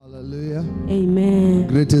Hallelujah. Amen.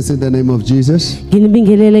 Greetings in the name of Jesus.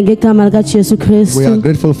 Nginibingelele ngegama lika Jesu We are Kristu.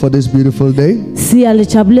 grateful for this beautiful day.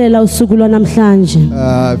 Siyalijabulela usuku lwanamhlanje.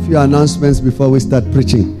 A few announcements before we start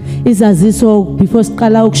preaching. Izaziso before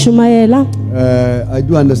siqala ukushumayela. I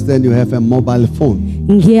do understand you have a mobile phone.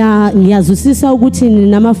 Ngiyazwisisa ukuthi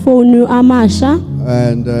ninamafoni amasha.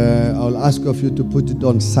 And I'll ask of you to put it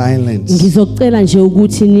on silence. Ngizocela nje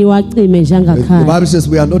ukuthi niwacime The njengakhaya. Bible says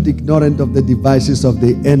we are not ignorant of the devices of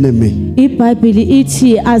the enemy. iBhayibheli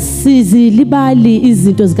ithi asizi libali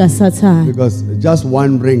izinto zikaSathane. Because just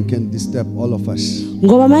one ring can disturb all of us.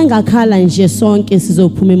 Ngoba mayingakhala nje sonke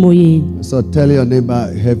sizophuma emoyeni. So tell your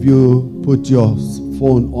neighbor, have you put your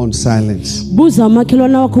phone on silence? Buza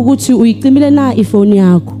umakhelwane wakho ukuthi uyicimile na ifoni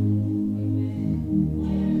yakho.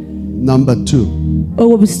 Number 2,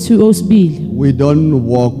 Okwesibili, we don't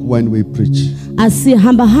walk when we preach.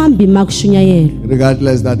 asihamba hambi makushunyayelwa.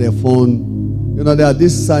 Regardless that a phone, there are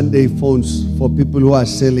these Sunday phones for people who are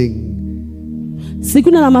selling.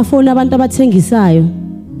 Sikunalamafoni abantu abathengisayo.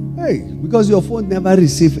 Hey, because your phone never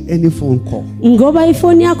receive any phone call. Ngoba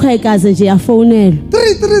ifoni yakho ayikaze nje yafonelwa.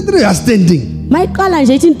 333 are standing. Mayiqala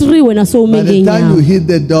nje ithi 3 wena By the sowume time you ngenyawo. hit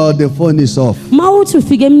the door, the phone is off. Mawuthi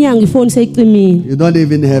ufike eminyango ifoni seyicimile. You don't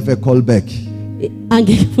even have a call back.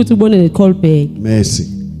 Angeke futhi ubone ne call back. Mercy.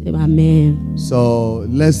 Amen. So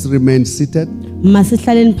let's remain seated.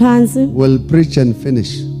 Masihlaleni phansi We'll preach and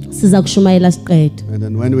finish. siza kushumayela siqede. And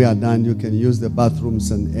then when we are done, you can use the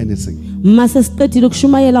bathrooms and anything. Mase siqedile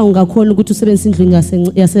ukushumayela ungakhona ukuthi usebenzise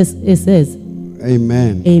indlu yasesese.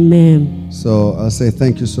 Amen. Amen. So I'll say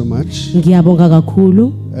thank you so much. Ngiyabonga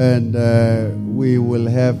kakhulu. And we will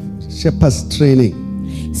have shepherds training.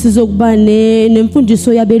 Sizokuba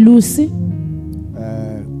nemfundiso yabelusi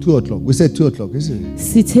 2 o'clock. We said 2 o'clock, isn't it?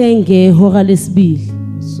 sithenge hora lesibili.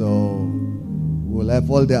 So we'll have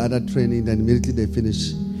all the other training. Then immediately they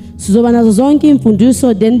finish. Sizoba nazo zonke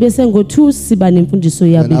imfundiso then bese ngo2 siba nemfundiso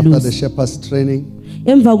And after the yabelusi. shepherds training,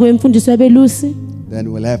 Emva kwemfundiso yabelusi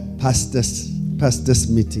then we'll have pastors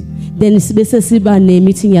meeting. then bese siba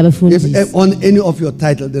ne-meeting If yabafundisi. on any of your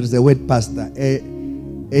title there is a word pastor,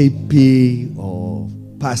 AP or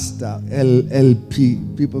pastor, LP,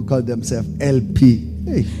 people call themselves LP.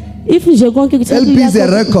 Hey. If nje konke LP is a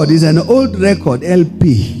record, it's an old record,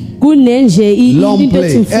 LP. kunenje Long into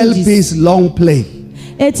play. ethi LP mfundisi is long play.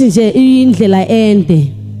 ethi nje indlela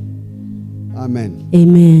ende. Amen.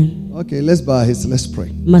 Amen. Okay, let's bow our heads, let's pray.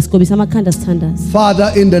 Masikobisa amakhanda sithandaza.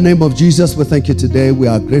 Father, in the name of Jesus, we thank you today. We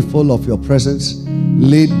are grateful of your presence.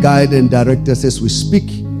 Lead, guide, and direct us as we speak.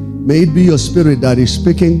 May it be your spirit that is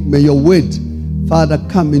speaking. May your word, Father,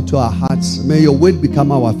 come into our hearts. May your word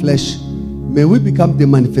become our flesh. May we become the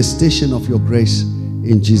manifestation of your grace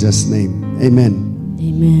in Jesus' name. Amen.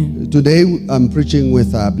 Amen. Today, I'm preaching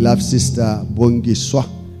with our beloved sister, Bongiswa.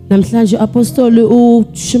 Namhlanje apostoli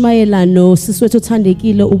ushumayela no siswethu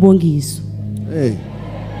othandekile ubongiso. Hey,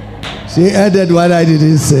 she added what I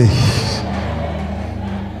didn't say.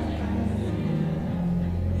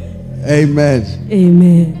 Amen.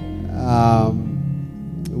 Amen.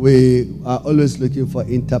 We are always looking for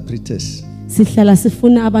interpreters. Sihlala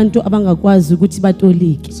sifuna abantu abangakwazi ukuthi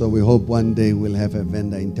batolike. So we hope one day we'll have a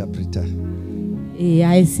vendor interpreter.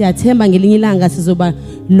 Hayi siyathemba ngelinye ilanga sizoba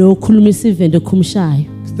nokhulumisa ivendo khumshayo.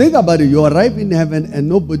 Think about it. You arrive in heaven and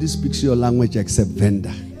nobody speaks your language except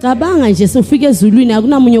vendor. Cabanga nje sofika ezulwini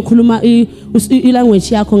akunamunye okhuluma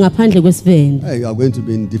ilanguage yakho ngaphandle kwesivenda. Hey, you are going to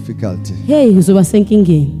be in difficulty. Hey uzoba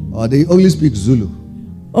senkingeni. Or they only speak Zulu.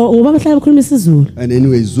 Ngoba bahlala bekhuluma isiZulu. And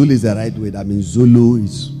anyway, Zulu is the right word. I mean, Zulu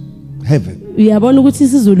is heaven. Uyabona ukuthi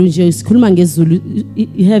isiZulu nje sikhuluma ngesiZulu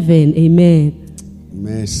heaven. Amen.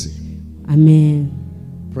 Mercy. Amen.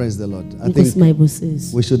 Praise the Lord. I Inkosi think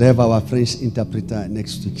mayibusise. we should have our French interpreter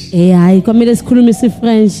next week. Hayi kwamele sikhulumise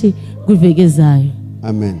iFrench kuveke ezayo.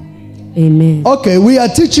 Amen. Amen. Okay, we are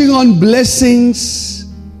teaching on blessing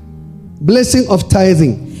of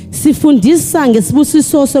tithing. Sifundisa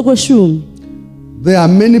ngesibusiso sokweshumi. There are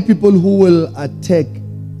many people who will attack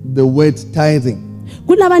the word tithing.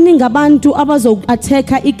 Kunabaningi abantu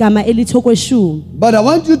abazoattack igama elithi okweshumi. But I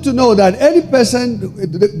want you to know that any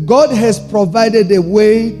person, God has provided a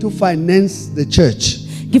way to finance the church.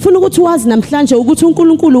 Ngifuna ukuthi wazi namhlanje ukuthi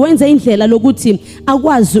uNkulunkulu wenze indlela lokuthi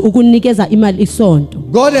akwazi ukunikeza imali isonto.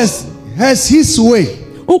 God has his way.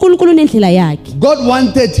 uNkulunkulu unendlela yakhe. God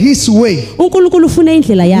wanted his way, uNkulunkulu ufuna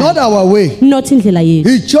indlela yakhe, not our way. not indlela yethu.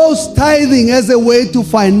 He chose tithing as a way to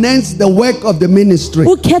finance the work of the ministry.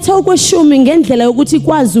 Ukhetha ukweshumi ngendlela yokuthi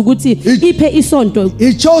kwazi ukuthi iphe isonto.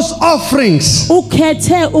 He chose offerings.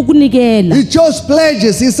 Ukhethe ukunikela. He chose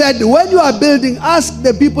pledges. He said, when you are building, ask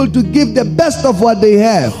the people to give the best of what they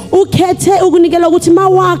have. Ukhethe ukunikela ukuthi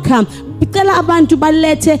mawakha Bicela abantu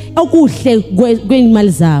balethe okuhle kwemali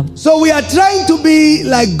zabo. So we are trying to be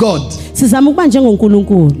like God. Sizama ukuba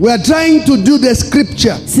njengoNkulunkulu. We are trying to do the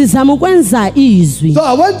scripture. Sizama ukwenza izwi. So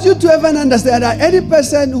I want you to even understand that any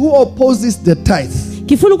person who opposes the tithe,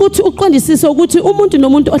 Ngifuna ukuthi uqondisise ukuthi umuntu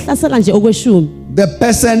nomuntu ohlasela nje okweshumi, the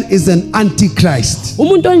person is an antichrist.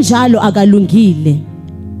 umuntu onjalo akalungile.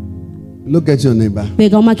 Look at your neighbor.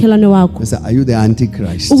 Bheka umakhelwane wakho I say, are you the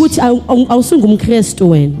antichrist? ukuthi awusungumKristu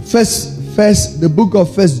wena. First, the book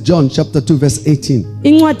of 1 John chapter 2 verse 18.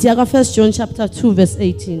 Incwadi yaka 1 John chapter 2 verse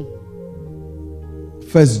 18.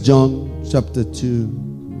 1 John chapter 2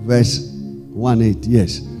 verse 18.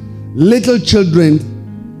 Yes. Little children,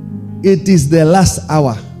 it is the last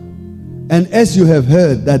hour. And as you have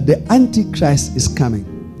heard that the Antichrist is coming,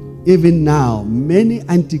 even now many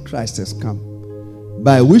Antichrists has come,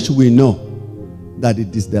 by which we know that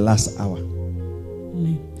it is the last hour.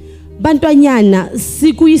 Bantwanyana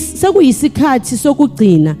sekuyisikhathi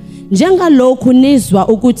sokugcina njengalokhu nizwa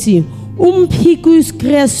ukuthi umphiki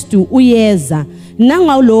uKristu uyeza,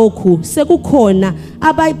 nangalokhu sekukhona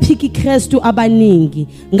abaphiki Kristu abaningi,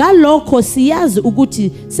 ngalokho siyazi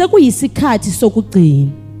ukuthi sekuyisikhathi sokugcina.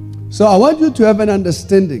 So I want you to have an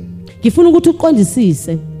understanding. Ngifuna ukuthi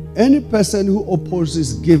uqondisise Any person who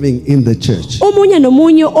opposes giving in the church omunye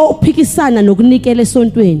nomunye ophikisana nokunikela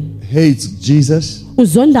esontweni hates Jesus,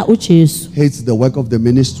 uzonda uJesu, hates the work of the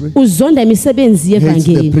ministry, uzonda imisebenzi hates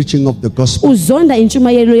the yevangeli, preaching of the gospel. uzonda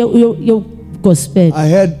intshumayelo yogospel. I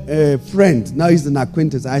had a friend, now he's an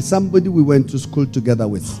acquaintance. Somebody we went to school together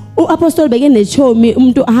with. Uapostoli beke nechomi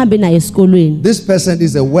umuntu ahambe naye esikolweni. This person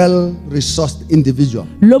is a well-resourced individual.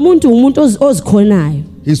 Lo muntu umuntu ozikhonayo.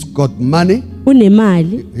 He's got money.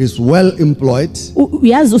 Unemali. He's well-employed.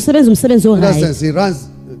 Uyazi usebenza umsebenzi In that orayi. sense, he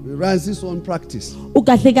runs his own practice.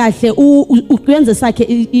 Ukahle kahle uyenza sakhe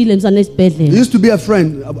ilenzana He esibhedlela. used to be a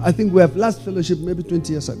friend. I think we have last fellowship maybe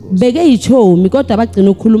 20 years ago. Beke yichomi kodwa bagcina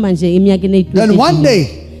ukukhuluma nje eminyakeni Then one eyi-20. day,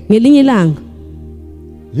 Ngelinye ilanga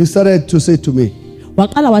he started to say to me,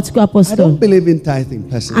 waqala wathi I don't kuapostoli, believe in tithing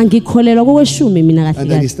personally. angikholelwa kokweshumi mina kahle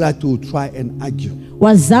And then he kahle. started to try and argue.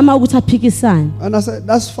 Wazama ukuthi aphikisane. And I said,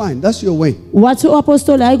 that's fine. That's your way. Wathi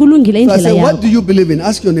uapostoli hayi kulungile So I indlela said, what yakho. do you believe in?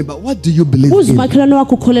 Ask your neighbor, what do you believe Uze in? umakhelwane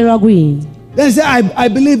wakho ukholelwa kwini? Then he said, I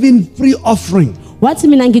believe in free offering, Wathi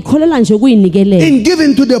mina ngikholelwa nje ukuyinikelela, in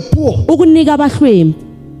giving to the poor. ukunika abahlwempu.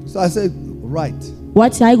 So I said, right.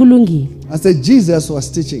 Wathi hayi kulungile. I said, Jesus was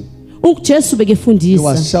teaching. UJesu He bekefundisa,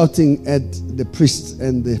 was shouting at the priests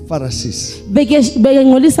and the Pharisees,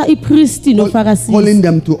 bekengcolisa ipriesti noFarisi, calling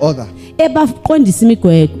them to order. ebaqondisa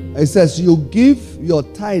imigwegwe. He says, you give your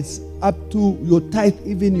tithes up to your tithe,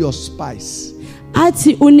 even your spice.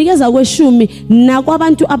 Athi unikeza kweshumi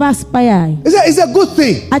nakwabantu abasipayayo. It's a good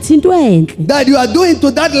thing Athi into enhle. that you are doing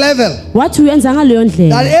to that level, Wathi uyenza ngaleyo that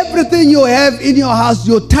ndlela. everything you have in your house,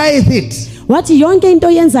 you tithe it. Wathi yonke into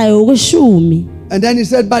oyenzayo kweshumi. And then he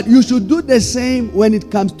said, but you should do the same when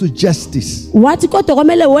it comes to justice. Wathi kodwa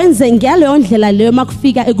kwamele wenze ngaleyo ndlela leyo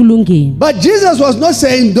makufika ekulungeni. But Jesus was not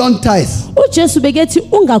saying don't tithe. uJesu bekethi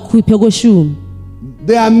ungakhiphe kweshumi.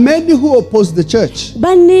 There are many who oppose the church.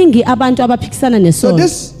 Baningi abantu abaphikisana So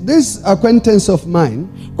nesonto. this acquaintance of mine,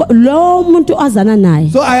 Lo muntu azana naye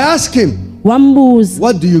so I asked him, wambuza,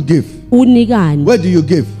 what do you give? unikani? Where do you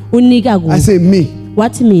give? Unika I kuphi? say, me.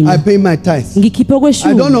 Wathi I mina pay my tithe. ngikhiphe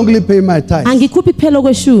I don't kweshumi. only pay my tithe. Angikhuphi phela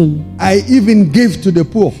kweshumi. I even give to the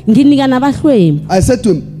poor. Nginika nabahlwempu. I said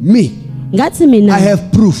to him, me. Ngathi I mina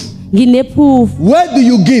have proof. nginephupho. Where do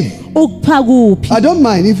you give? Ukupha kuphi? I don't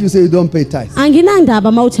mind if you say you don't pay tithe. Anginandaba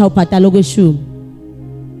mawuthi awubhadala kweshumi.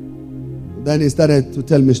 Then he started to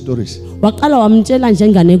tell me stories. Waqala wamtshela nje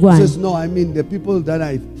He inganekwane. says, no, I mean the people that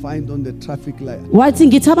I find on the traffic light. Wathi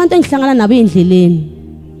ngithi abantu engihlangana nabo endleleni.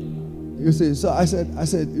 You see, so I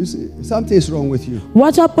said, you see, something is wrong with you.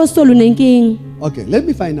 Wathi apostoli unenkinga. Okay, let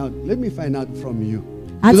me find out from you.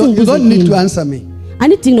 Athi You don't need to ngibuze answer me.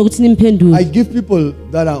 Anidingi nokuthi nimphendule. I give people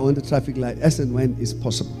that are on the traffic light as and when is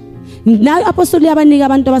possible. Nayo apostoli yabanika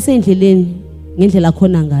abantu abasendleleni ngendlela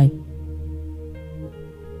khona ngayo.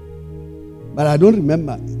 But I don't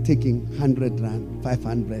remember taking 100 rand,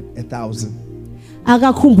 500, 1,000.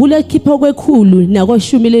 Akakhumbule ekhipha kwekhulu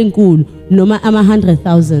nakweshumi lenkulu noma ama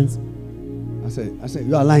 100,000. I said,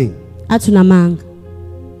 you are lying. Athi unamanga.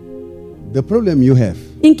 The problem you have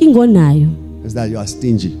Inkinga onayo is that you are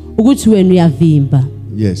stingy. ukuthi wena uyavimba,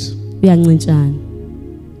 Yes. uyancintshana.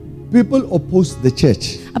 People oppose the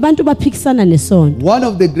church. Abantu baphikisana nesonto. One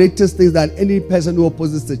of the greatest things that any person who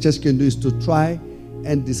opposes the church can do is to try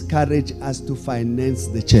and discourage us to finance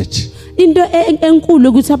the church. Into enkulu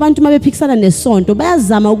ukuthi abantu mabephikisana nesonto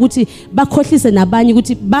bayazama ukuthi bakhohlise nabanye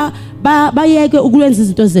ukuthi bayeke ukwenza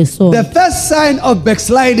izinto zesonto. The first sign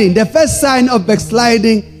of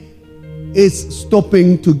backsliding is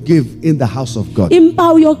stopping to give in the house of God.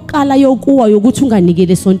 Impawu yokuqala yokuwa yokuthi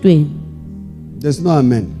unganikele esontweni. There's no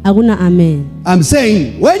amen. Akuna amen. I'm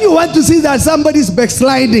saying when you want to see that somebody is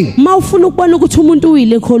backsliding, mawufuna ukubona ukuthi umuntu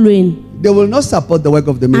uyile ekholweni, they will not support the work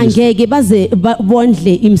of the ministry. Angeke baze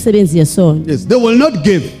bondle imisebenzi yesonto. Yes, they will not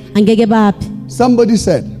give. Angeke baphi. Somebody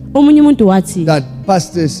said omunye umuntu wathi that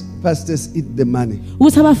pastors eat the money.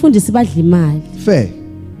 ukuthi abafundisi badla imali. Fair.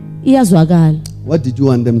 Iyazwakala. What did you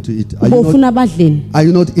want them to eat? Are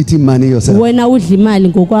you not eating money yourself? Wena udla imali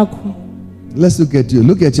ngokwakho. Let's look at you.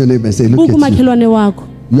 Look at your neighbor and say, look at you.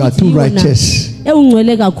 You are too righteous.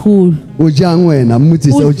 Ungcwele kakhulu. Ujangwena,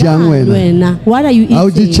 mutisa ujangwena. What are you eating? How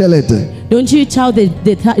do you tell it? Don't you chow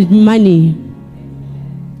the money?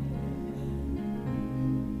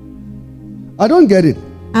 I don't get it.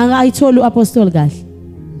 I told you, Apostle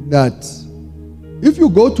gahle. That if you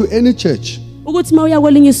go to any church ukuthi mawuya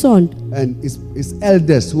kwelinye isonto and it's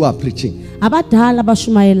elders who are preaching, abadala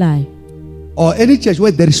abashumayelayo, or any church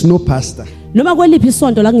where there is no pastor, noma kweliphi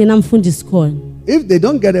isonto la kungenamfundisi khona, if they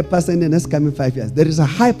don't get a pastor in the next coming 5 years, there is a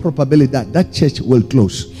high probability that that church will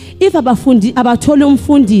close. If abathole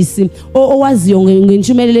umfundisi owaziyo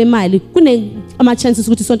ngentshumelelo emali, kune ama chances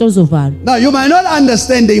ukuthi isonto lizovalwa. Now you might not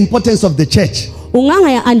understand the importance of the church.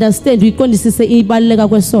 Ungangaya understand uyiqondisise ibaluleka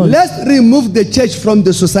kwesonto. Let's remove the church from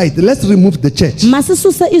the society. Let's remove the church.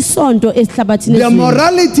 Masisuse isonto esihlabathini. The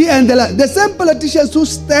morality and the same politicians who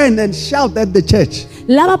stand and shout at the church.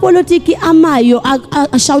 Laba politiki amayo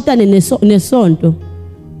ashawutane nesonto.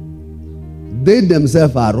 They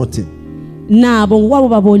themselves are rotten. Nabo ngokwabo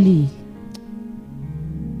babolile.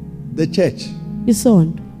 The church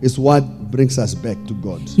isonto is what brings us back to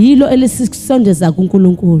God. Yilo elisisondeza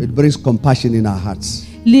kuNkulunkulu. It brings compassion in our hearts.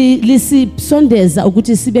 Lisisondeza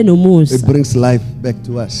ukuthi sibe nomusa. It brings life back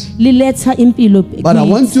to us. Liletha impilo. But I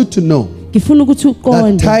want you to know ngifuna ukuthi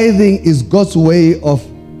uqonde that tithing is God's way of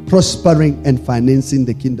prospering and financing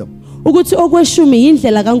the kingdom. Ukuthi okweshumi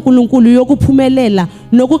indlela kaNkulunkulu yokuphumelela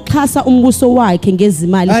nokuxhasa umbuso wakhe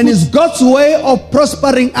ngezimali. And it's God's way of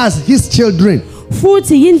prospering us, his children.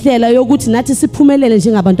 Futhi indlela yokuthi nathi siphumelele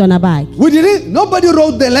njengabantwana bakhe. Nobody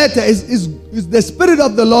wrote the letter. It's the Spirit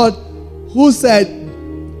of the Lord who said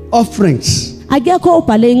offerings. Akekho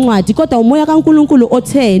obhale incwadi kodwa umoya kaNkulunkulu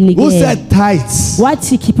otheni ke. Who said tithes?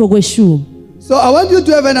 Wathi khipho kweshumi. So I want you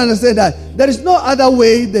to have an understand that there is no other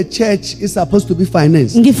way the church is supposed to be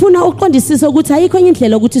financed. Ngifuna uqondisisa ukuthi ayikho enye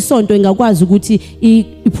indlela ukuthi isonto ingakwazi ukuthi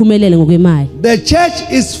iphumelele ngokwemali. The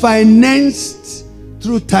church is financed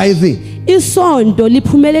through tithing. Isonto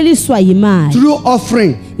liphumeleliswa yimali. Through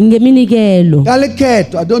offering. Ngeminikelo.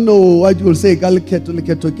 Kaliketo, I don't know what you will say.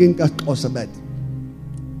 Kaliketo kinka qosabat.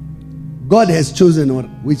 God has chosen what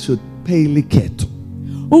we should pay liketo.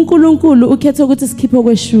 uNkulunkulu ukhetha ukuthi sikhiphe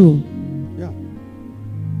kweshumi.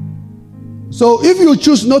 So if you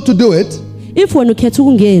choose not to do it, if wena ukhetha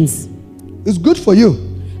ukungenzi, it's good for you.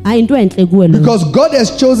 Into enhle kuwe lo. Because God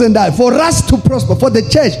has chosen that for us to prosper, for the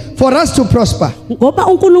church, for us to prosper. Ngoba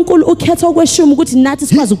uNkulunkulu ukhetha okweshumi ukuthi nathi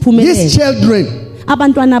sikwazi ukuphumelela. His children.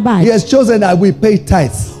 Abantwana bakhe. He has chosen that we pay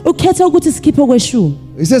tithes. Ukhetha ukuthi sikhiphe kweshumi.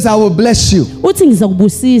 He says, I will bless you. Uthi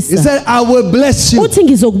ngizokubusisa. He said, I will bless you. Uthi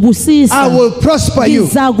ngizokubusisa. I will prosper you.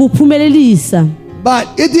 Ngizakuphumelelisa.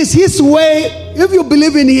 But it is his way. If you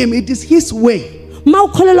believe in him, it is his way.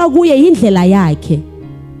 Mawukholelwa kuye indlela yakhe.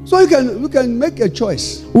 So you can make a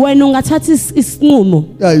choice. Wena ungathatha isinqumo.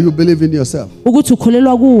 Yeah, you believe in yourself. Ukuthi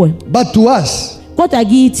ukholelwa kuwe. But to us, kodwa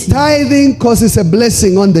kithi, tithing causes a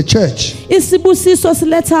blessing on the church. Isibusiso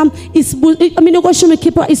siletha kweshumi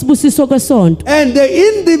khipha isibusiso kwesonto. And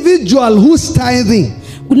the individual who's tithing,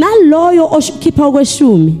 naloyo okhipha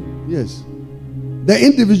kweshumi. yes, the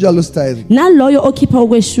individual who's tithing, naloyo okhipha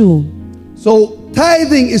kweshumi. So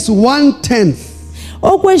tithing is 1/10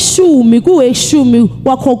 okweshumi kuweshumi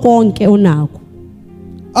wakho konke onakho.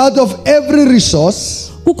 Out of every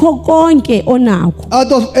resource, kukho konke onakho.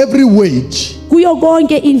 Out of every wage, kuyo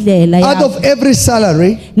konke indlela yakho. Out of every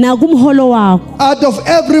salary, nakumholo wakho. Out of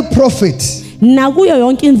every profit, nakuyo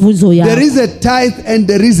yonke imvuzo yakho. There is a tithe and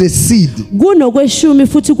there is a seed. Kunokweshumi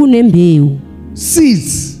futhi kunembewu.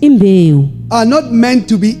 Seeds imbewu are not meant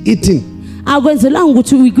to be eaten. Akwenzelanga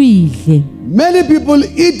ukuthi uyidle. Many people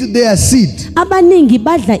eat their seed. Abaningi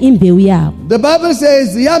badla imbewu yabo. The Bible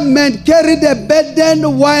says, young men carry the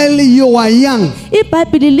burden while you are young.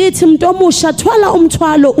 iBhayibheli lithi umuntu omusha thwala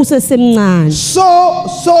umthwalo usesemncane.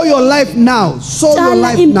 Sow your life now. Sow your Tshala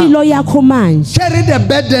life now. impilo yakho manje. Carry the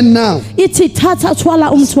burden now. Ithi thatha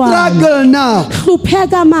thwala umthwalo. Struggle now.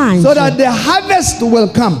 Hlupheka manje. So that the harvest will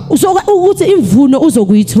come. Ukuthi imvuno But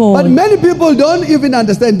uzokuyithola. many people don't even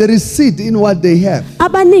understand there is seed in what they have.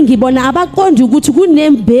 Abaningi bona abaqondi ukuthi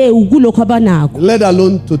kunembewu kulokho abanako. Let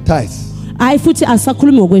alone to tithe. Hayi futhi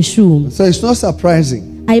asakhulumi ngokweshumi. So it's not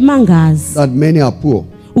surprising Ayimangazi that many are poor.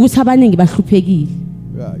 ukuthi abaningi bahluphekile.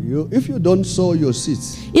 Yeah, if you don't sow your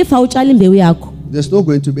seeds, If awutshala imbewu yakho there's not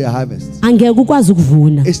going to be a harvest. angeke ukwazi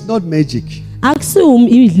ukuvuna. It's not magic.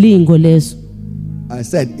 Akusiwimilingo lezo. I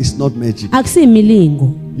said it's not magic.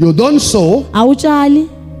 Akusimilingo. You don't sow. Awutshali.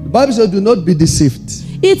 The Bible says do not be deceived.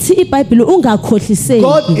 Ithi iBhayibheli ungakhohliseki.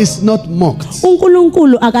 God is not mocked.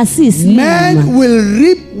 uNkulunkulu akasisi. Man will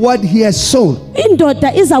reap what he has sown.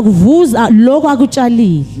 Indoda iza kuvuza lokho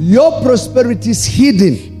akutshalile. Your prosperity is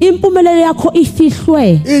hidden Impumelelo yakho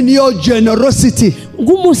ifihlwe in your generosity.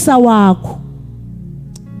 kumusa wakho.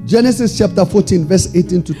 Genesis chapter 14 verse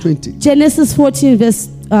 18 to 20. Genesis 14 verse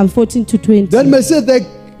 14 to 20. Then Melchizedek,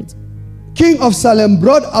 king of Salem,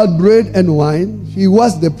 brought out bread and wine. He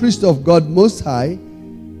was the priest of God Most High.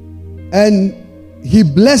 And he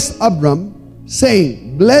blessed Abram,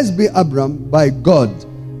 saying, Blessed be Abram by God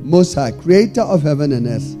Most High, creator of heaven and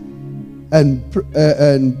earth. And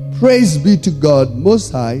praise be to God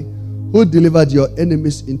Most High, who delivered your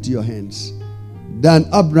enemies into your hands. Then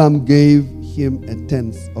Abram gave him a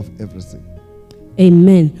tenth of everything.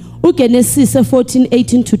 Amen. UGenesis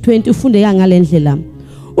 14:18 to 20 ufundeka ngalendlela.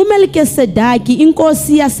 uMelkisedeki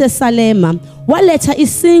inkosi yaseSalema waletha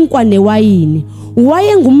isinkwa newayini.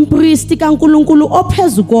 Wayengumpristi kaNkulunkulu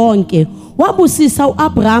ophezulu konke. Wabusisa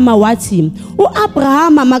uAbrahama wathi,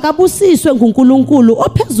 uAbrahama makabusiswe nguNkulunkulu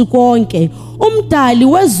ophezulu konke, umdali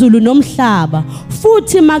wezulu nomhlaba,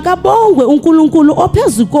 futhi makabongwe uNkulunkulu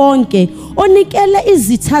ophezulu konke, onikele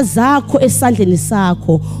izitha zakho esandleni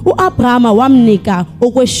sakho. uAbrahama wamnika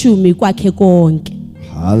okweshumi kwakhe konke.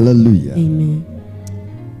 Hallelujah. Amen.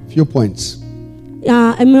 Few points.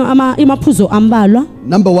 Imaphuzo ambalwa.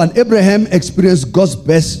 Number one, Abraham experienced God's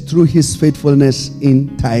best through his faithfulness in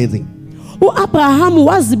tithing. uAbraham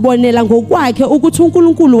wazibonela ngokwakhe ukuthi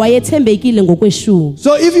uNkulunkulu wayethembekile ngokweshumi.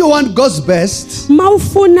 So if you want God's best,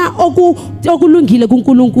 Mawufuna okulungile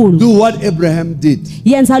kuNkulunkulu, do what Abraham did.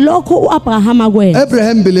 yenza lokho uAbraham akwenza.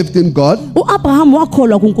 Abraham believed in God, uAbraham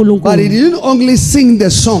wakholwa but he kuNkulunkulu. didn't only sing the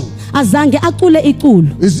song. Azange acule iculo.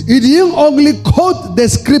 He didn't only quote the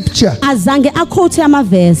scripture, Azange akhothi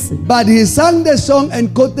amavesi. but he sang the song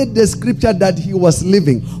and quoted the scripture that he was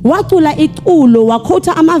living. Wacula iculo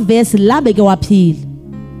wakhotha amavesi labeke waphila.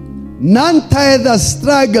 Non-tithers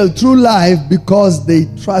struggle through life because they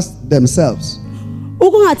trust themselves.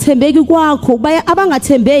 Ukungathembeki kwakho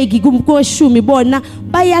abangathembeki kweshumi bona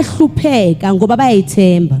bayahlupheka ngoba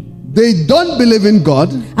bayayithemba. They don't believe in God,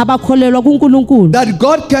 Abakholelwa kuNkulunkulu that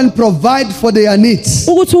God can provide for their needs.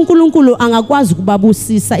 ukuthi uNkulunkulu angakwazi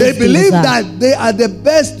ukubabusisa They izidingo believe zabo. that they are the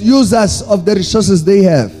best users of the resources they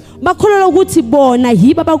have. Bakholelwa ukuthi bona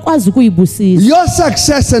yibo abakwazi ukuyibusisa. Your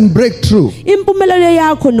success and breakthrough Impumelelo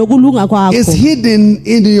yakho nokulunga is kwakho hidden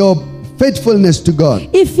in your faithfulness to God.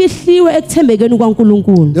 ifihliwe ekuthembekeni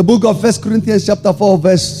kwaNkulunkulu. The book of 1 Corinthians chapter 4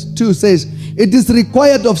 verse 2 says, it is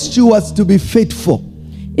required of stewards to be faithful.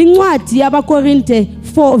 Incwadi yabaKorinte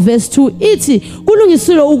 4 verse 2 ithi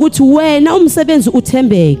kulungisile ukuthi wena umsebenzi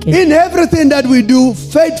uthembeke. In everything that we do,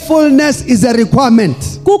 faithfulness is a requirement.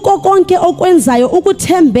 Kuko konke okwenzayo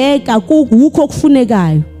ukuthembeka kukho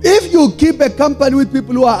okufunekayo. If you keep a company with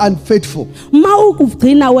people who are unfaithful,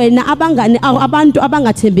 Mawugcina wena abangane abantu the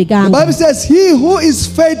abangathembekanga. Bible says, he who is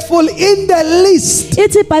faithful in the least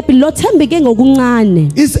Ithi iBhayibheli lothembeke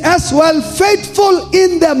ngokuncane is as well faithful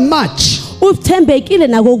in the much. uthembekile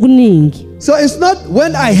nakokuningi. So it's not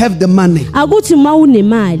when I have the money. Akuthi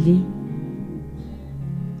mawunemali.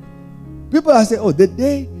 People are saying, oh, the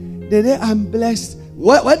day I'm blessed.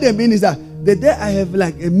 What they mean is that the day I have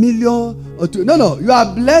like $1 million or $2 million. No, you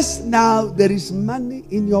are blessed now. There is money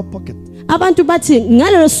in your pocket. Abantu bathi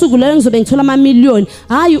ngalelo suku leyo ngizobe ngithola amamillion.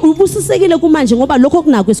 Hayi ubusisekile kumanje ngoba lokho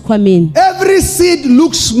kunako esikhwameni. Every seed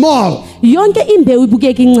looks small. Yonke imbewu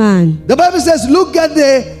ibukeka incane. The Bible says, look at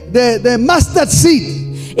the mustard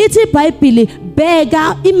seed. Ithi iBhayibheli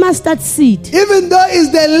bheka imustard seed. Even though it's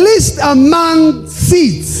the least among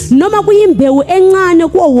seeds. Noma kuyimbewu encane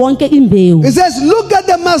kuwo wonke imbewu. It says, look at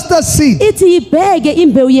the mustard seed. Ithi ibheke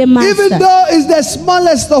imbewu Even yemustard. though it's the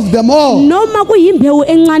smallest of them all. Noma kuyimbewu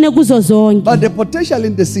encane kuzo zonke. But the potential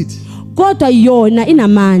in the seed. Kodwa yona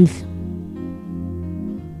inamandla.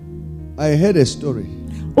 I heard a story.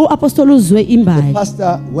 Apostle uzwe The imbali.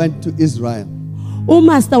 pastor went to Israel.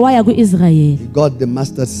 Master waya kuIsrael. He got the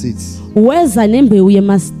mustard seeds. Weza nembewu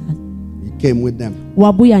yemustard. He came with them.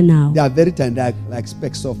 Wabuya nawo. They are very tiny, like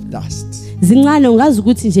specks of dust. Zincane ungazi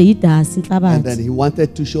ukuthi nje yidasi And then inhlabathi. he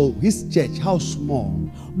wanted to show his church how small.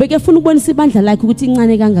 Bekefuna ukubonisa ibandla lakhe ukuthi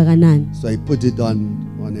incane kangakanani. So he put it on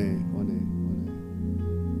a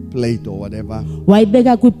plate or whatever.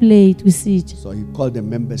 Wayibeka kwiplate kwisitsha. So he called the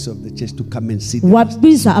members of the church to come and see the mustard.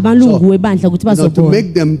 Wabiza abalungu webandla ukuthi To bazobona.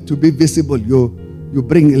 make them to be visible, you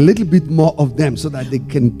bring a little bit more of them so that they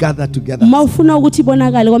can gather together. Mawufuna ukuthi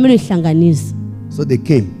ibonakale kwamele ihlanganise. So they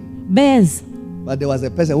came. Beza. But there was a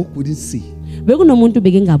person who couldn't see. Bekunomuntu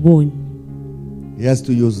bekengaboni. He has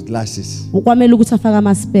to use glasses. Kwamele ukuthi afake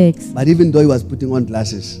ama specs. But even though he was putting on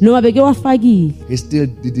glasses, Noma beke wafakile he still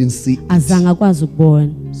didn't see it. azange akwazi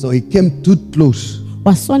ukubona. So he came too close.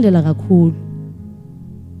 Wasondela kakhulu.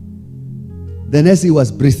 Then as he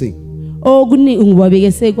was breathing, Okuni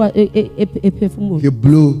ngwabeke sekwa ephefumula. he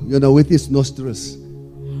blew, with his nostrils.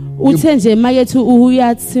 Uthe nje mayethi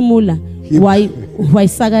uyathimula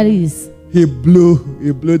wayisakalisa. He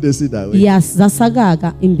blew the seed away.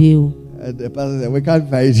 Zasakaka imbewu. And the pastor said, we can't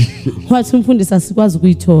find it. Wathi umfundisi asikwazi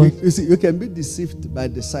ukuyithola. You see, you can be deceived by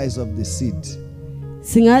the size of the seed.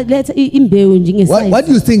 Singaletha imbewu njengesize. What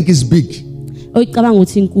do you think is big? Oyicabanga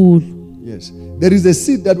ukuthi inkulu. Yes. There is a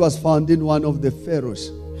seed that was found in one of the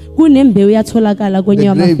pharaohs. Kunembewu yatholakala kwenye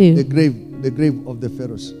yamafeyo. The grave of the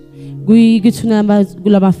pharaohs. Kuyithuna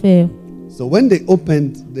kulabafeyo. So when they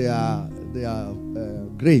opened their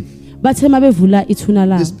grave, Bathe mabevula ithuna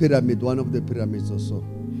la. this pyramid, one of the pyramids or so,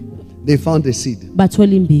 they found a seed.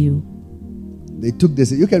 Bathola imbewu. They took the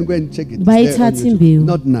seed. You can go and check it. It's Bayithatha there on YouTube. imbewu.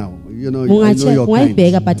 Not now. I know your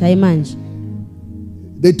Ungayibheka kind. but hayi manje.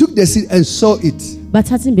 They took the seed and saw it.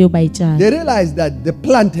 Bathatha imbewu bayitshala. They realized that the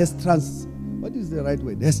plant has what is the right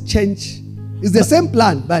word? Has changed. It's the same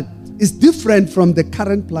plant, but it's different from the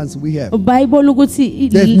current plants we have. Bayibona ukuthi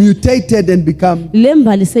They've mutated and become lembali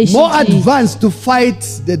more seyishintshile. advanced to fight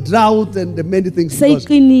the drought and the many things. Because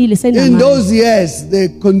Seyiqinile in senamandla. those years, the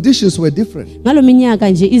conditions were different. Ngalominyaka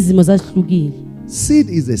nje izimo zazihlukile. Seed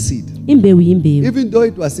is a seed. Imbewu yimbewu. Even though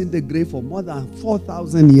it was in the grave for more than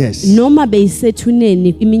 4,000 years. Noma beyisethuneni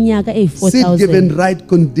iminyaka Seed given eyi-4000. right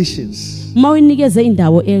conditions, Mawunikeze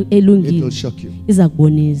indawo it elungile will shock you.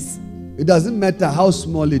 izakubonisa. It doesn't matter how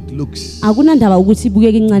small it looks. Akunandaba ukuthi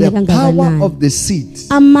ibukeke incane The power kangakanani. of the seed.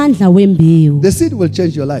 Amandla wembewu. The seed will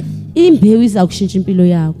change your life. Imbewu izakushintsha impilo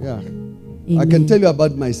yakho. Yeah. I can tell you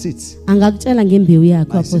about my seeds. Angakutshela ngembewu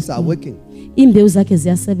yakho My seeds are Apostle. working. Imbewu zakhe You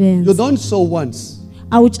ziyasebenza. don't sow once.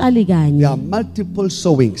 Awutshali There kanye. are multiple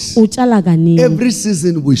sowings. Utshala kaningi. Every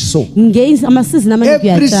season we sow. Amasizini amaningi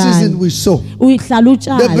Every season uyatshala. we sow. Uyihlala The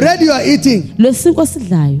utshala. bread you are eating, Lesinko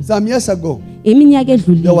sidlayo. some years ago, Iminyaka there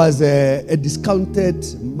edlulile. was a discounted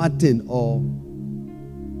mutton or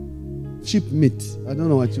sheep meat. I don't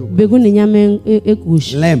know what you Bekunenyama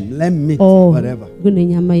egusha. lamb meat, Oh, whatever.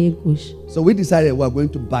 kunenyama yegusha. So we decided we are going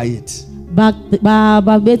to buy it.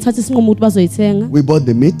 Bethatha isinqumo ukuthi bazoyithenga, We bought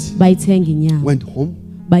the meat, bayithenga inyama, went home,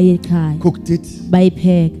 baye ekhaya, cooked it,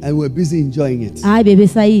 bayipheka. and we were busy enjoying it. Hayi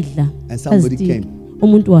bebesayidla. And somebody Sazidinga. came.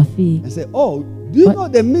 Umuntu wafika. I said, oh, do you know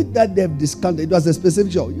the meat that they've discounted? It was a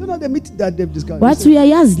specific show. You know the meat that they've discounted? Wathi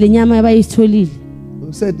uyayazi lenyama abayitholile.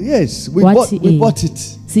 We said, yes, we Wathi, bought it.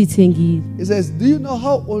 Siyithengile. He says, do you know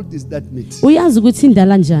how old is that meat? Uyazi ukuthi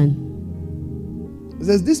indala njani? He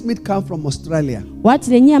says, this meat comes from Australia. Wathi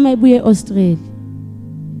lenyama ibuye eAustralia.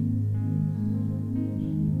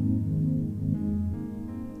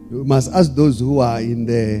 You must ask those who are in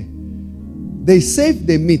the... They save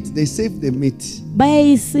the meat. They save the meat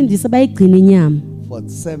Bayayisindisa bayigcina inyama. for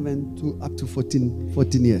 7 to up to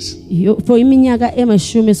 14 years. For iminyaka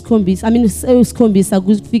esikhombisa, esikhombisa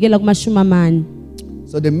kufikela kumashumi amane.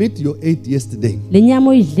 So the meat you ate yesterday. Lenyama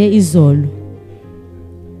oyidle izolo.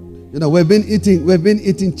 You know, we've been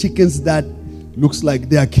eating chickens that looks like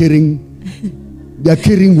they are carrying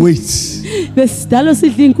weights. Besidalo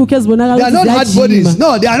sidla inkukhu They ezibonakala are not hard bodies.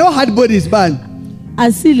 No, they are not hard bodies, man.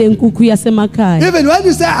 Asile inkukhu yasemakhaya. Even when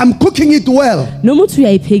you say I'm cooking it well, Noma uthi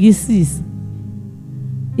uyayiphekisisa.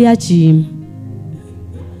 Iyajima.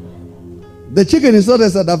 the chicken is not a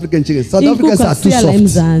South African chicken. South Inkukhu Africans are too asiyala soft.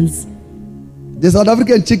 emzansi. The South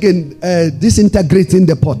African chicken disintegrates in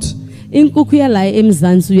the pot. Inkukhu yala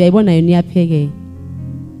emzansi uyayibona yona iyapheke.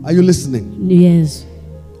 Are you listening? Yes.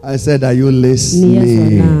 I said, are you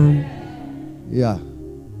listening? Yeah.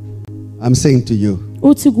 I'm saying to you,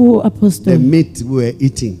 Uthi ku apostle the meat we were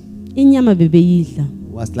eating inyama bebeyidla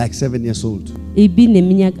was like 7 years old.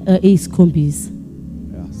 ibineminyaka eyisikhombisa.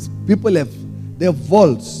 Yes. People have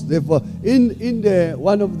vaults. In the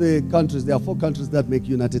one of the countries, there are 4 countries that make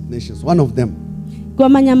United Nations. One of them,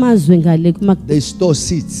 Kwamanye amazwe ngale they store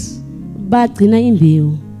seeds. bagcina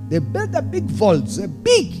imbewu. They build a big vault, a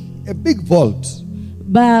big vault.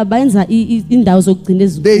 Bayenza indawo zokugcina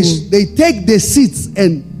ezinkulu. They take the seeds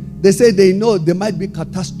and they say they know there might be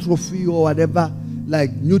catastrophe or whatever,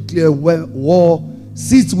 like nuclear war.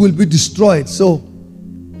 Seeds will be destroyed. So,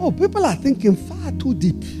 people are thinking far too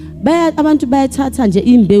deep. Abantu bayathatha nje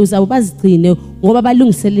imbewu zabo bazigcine ngoba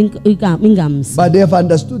balungisela ingamsi. But they have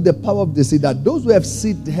understood the power of the seed, that those who have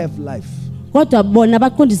seed have life. Kodwa bona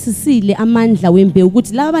baqondisisile amandla wembewu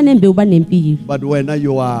ukuthi laba banembewu banempilo. But when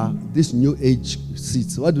you are this new age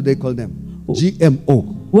seeds, what do they call them?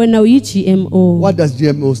 GMO. Wena uyi-GMO. What does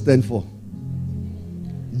GMO stand for?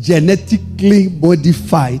 Genetically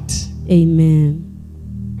modified Amen.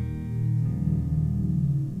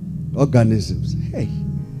 organisms. Hey,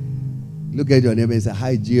 look at your neighbor and say,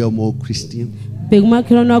 hi, GMO Christian.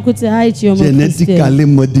 Bekumakhelwane wakho uthi hayi GMO Genetically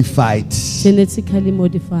modified. Genetically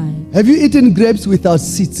modified. Have you eaten grapes without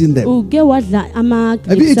seeds in them? Uke wadla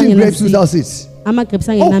Have you eaten grapes without seeds? ama-grapes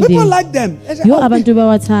People angenambewu. like them. They say, Yo abantu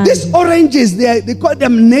bawathanda. these oranges, they call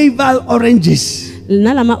them navel oranges.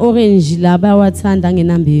 Nalama orange la bawathanda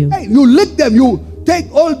angenambewu. Hey, you lick them, you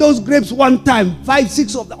take all those grapes one time, 5,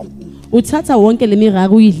 6 of them. Uthatha wonke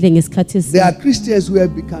lemiraro uyidle ngesikhathi There are esinye. Christians who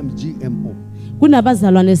have become GMO.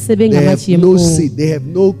 Kunabazalwane They have no sebengama-GMO. seed. They have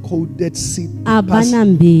no coded seed to pass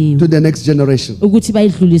Abanambewu to the next generation. ukuthi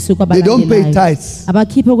bayidlulise They don't pay kwabalandelayo. tithes.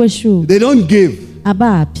 Abakhiphe kweshumi. They don't give.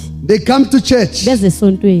 Abaphi They come to church. beze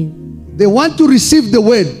esontweni. They want to receive the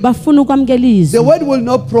word. Bafuna ukwamukela The izwi. word will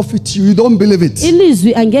not profit you. You don't believe it.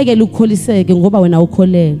 Ilizwi angeke lukholiseke ngoba wena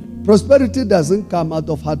ukholelwa. Prosperity doesn't come out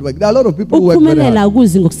of hard work. There are a lot of people who work very Ukuphumelela hard.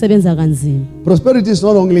 akuzi ngokusebenza kanzima. Prosperity is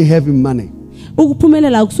not only having money,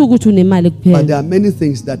 Ukuphumelela akusuka ukuthi unemali but there kuphela. are many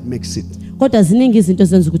things that makes it. Kodwa ziningi izinto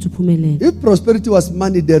ezenza ukuthi uphumelele. If prosperity was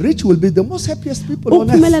money, the rich will be the most happiest people on earth.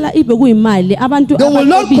 Ukuphumelela ibe kuyimali abantu They will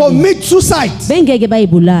not abaqobile commit suicide. bengeke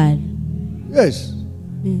bayibulala. Yes.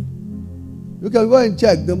 You can go and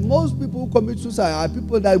check. The most people who commit suicide are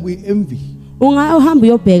people that we envy. Ungahamba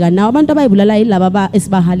uyobheka nawo abantu abayibulala yilabo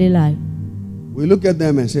esibahalelayo. We look at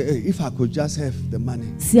them and say, hey, if I could just have the money.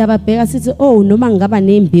 Siyababheka sithi oh noma ngaba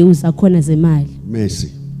nembewu zakhona zemali.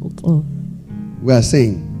 Mercy. Uxolo. We are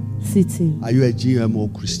saying, Sithi are you a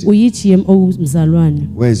GMO Christian? uyi-GMO mzalwane.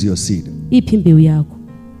 Where's your seed? Iphi imbewu yakho?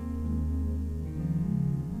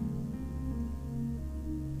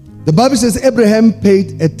 The Bible says Abraham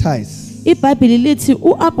paid a tithe. iBhayibheli lithi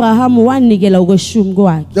uAbraham wanikela ukweshumi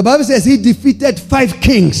kwakhe. The Bible says he defeated 5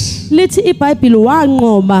 kings Lithi iBhayibheli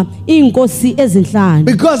wanqoma inkosi ezinhlanu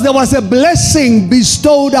because there was a blessing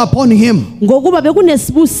bestowed upon him. ngokuba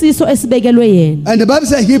bekunesibusiso esibekelwe yena. And the Bible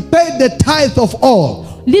says he paid the tithe of all.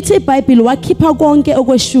 Lithi iBhayibheli wakhipha konke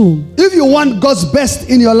okweshumi. If you want God's best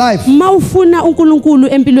in your life, Mawufuna uNkulunkulu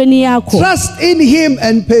empilweni yakho, trust in him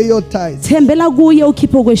and pay your tithe. thembela kuye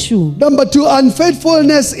ukhiphe okweshumi. Number 2,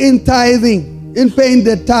 unfaithfulness in tithing, in paying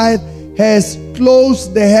the tithe, has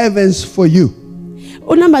closed the heavens for you.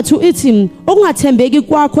 Number 2 ithi okungathembeki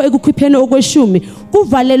kwakho ekukhipheni okweshumi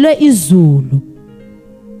kuvalelwe izulu.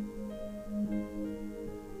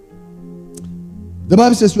 The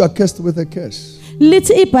Bible says you are cursed with a curse.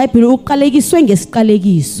 Lithi iBhayibheli uqalekiswe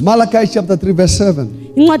ngesiqalekiso. Malachi chapter 3 verse 7.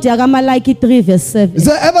 Incwadi yakaMalaki 3 verse 7. It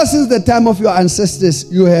says, ever since the time of your ancestors,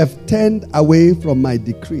 you have turned away from my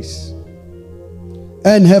decrees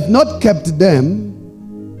and have not kept them.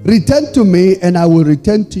 Return to me and I will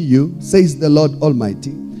return to you, says the Lord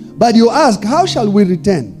Almighty. But you ask, how shall we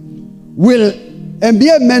return? Will a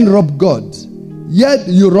mere man rob God? Yet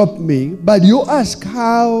you rob me. But you ask,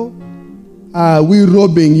 how are we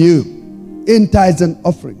robbing you? In tithes and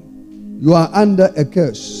offering. You are under a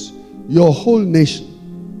curse, your whole nation,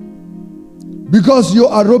 because you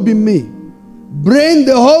are robbing me. Bring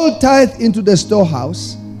the whole tithe into the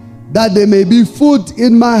storehouse, that there may be food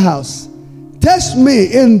in my house. Test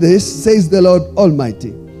me in this, says the Lord Almighty,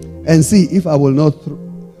 and see if I will not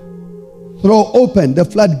throw open the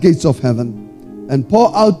floodgates of heaven and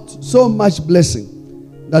pour out so much blessing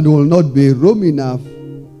that will not be room enough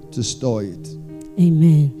to store it.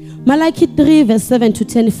 Amen. Malaki 3 verse 7 to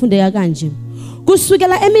 10 ifundeka kanje.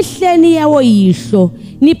 Kusukela emihleni yawo yihlo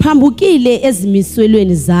niphambukile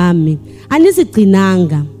ezimiswelweni zami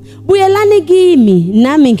anizigcinanga buyelani kimi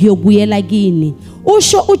nami ngiyobuyela kini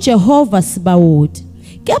usho uJehova Sibawothi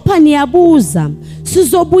kepha niyabuza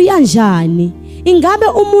sizobuya njani ingabe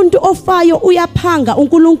umuntu ofayo uyaphanga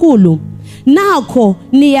uNkulunkulu nakho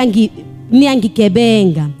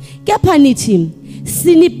niyangigebenga kepha nithi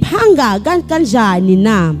siniphanga kanjani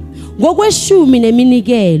na ngokweshumi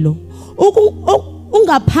neminikelo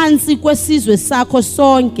ungaphansi kwesizwe sakho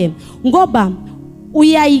sonke ngoba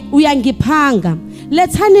uyangiphanga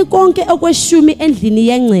lethani konke okweshumi endlini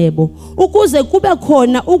yengcebo ukuze kube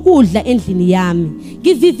khona ukudla endlini yami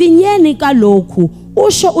ngivivinyeni kalokhu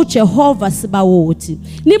usho uJehova Sibawothi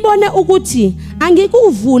nibone ukuthi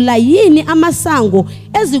angikuvula yini amasango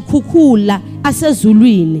ezikhukhula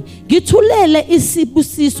asezulwini ngithulele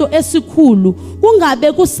isibusiso esikhulu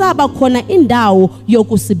kungabe kusaba khona indawo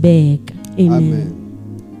yokusibeka amen.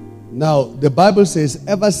 Now the Bible says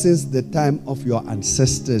ever since the time of your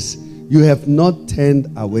ancestors you have not turned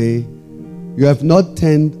away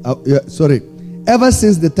ever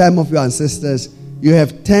since the time of your ancestors you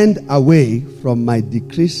have turned away from my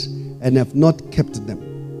decrees and have not kept them.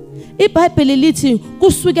 iBhayibheli lithi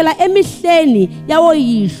kusukela emihleni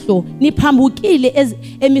yawoyihlo niphambukile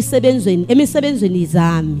emisebenzweni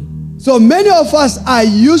zami. So many of us are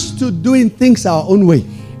used to doing things our own way.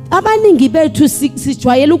 Abaningi bethu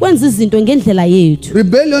sijwayele ukwenza izinto ngendlela yethu.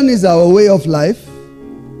 Rebellion is our way of life.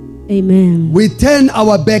 Amen. We turn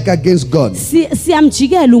our back against God.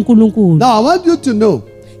 Siyamjikela uNkulunkulu. Now I want you to know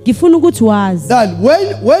ngifuna ukuthi wazi that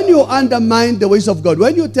when you undermine the ways of God,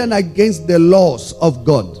 when you turn against the laws of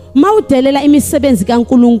God, mawudelela imisebenzi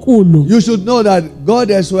kaNkulunkulu, you should know that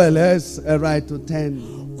God as well has a right to turn.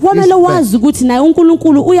 Kwamele wazi ukuthi naye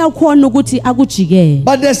uNkulunkulu uyakhona ukuthi akujikele.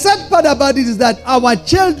 But the sad part about it is that our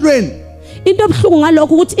children, into ebhlungu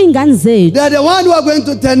ngalokho ukuthi ingane zethu, they are the one who are going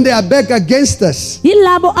to turn their back against us.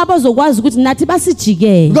 Yilabo abazokwazi ukuthi nathi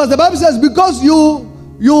basijikele. Because the Bible says because you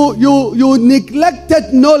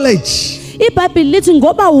neglected knowledge. iBhayibheli lithi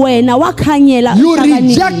ngoba wena wakhanyela you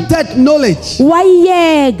rejected knowledge.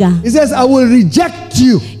 Wayeka. It says I will reject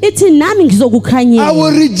you. Ithi nami ngizokukhanyela. I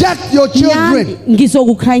will reject your children.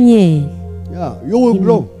 Ngizokukhanyela. Yeah, you will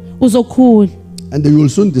grow. Uzokhula. And you will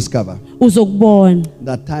soon discover uzokubona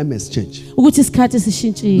that time has changed. ukuthi isikhathi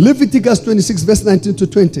sishintshile. Leviticus 26 verse 19 to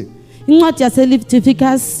 20. Incwadi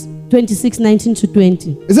yaseLeviticus 26:19 to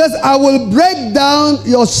 20. It says, I will break down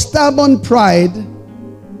your stubborn pride.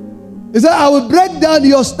 It says, I will break down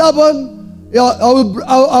your stubborn, I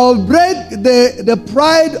will break the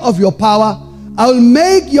pride of your power. I will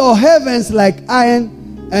make your heavens like iron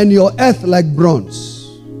and your earth like bronze.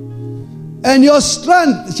 And your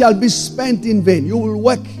strength shall be spent in vain. You will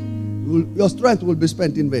work. Your strength will be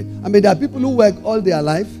spent in vain. I mean, there are people who work all their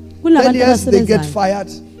life. 10 years, they get fired.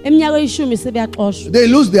 They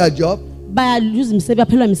lose their job. And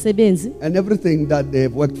everything that they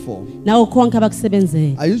have worked for.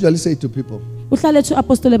 I usually say to people,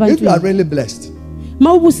 if you are really blessed,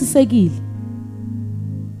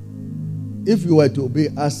 if you were to be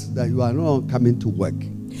asked that you are not coming to work,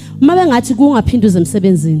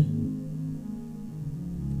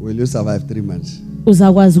 will you survive 3 months?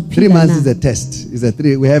 3 months is a test.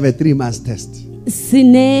 We have a 3 months test.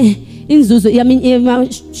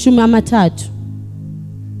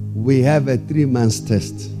 We have a 3 months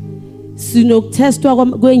test.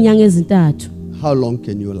 How long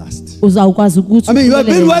can you last? I mean, you have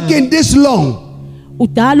been working this long.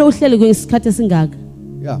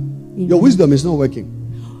 Yeah. Your wisdom is not working.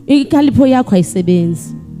 Yeah,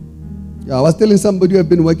 I was telling somebody who have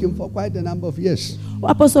been working for quite a number of years. He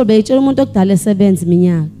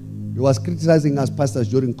was criticizing us pastors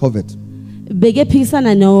during COVID. He said,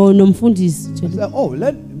 oh,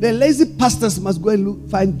 the lazy pastors must go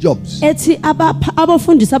and find jobs. I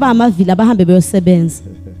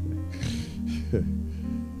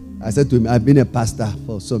said to him, I've been a pastor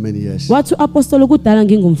for so many years. Yeah,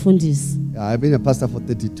 I've been a pastor for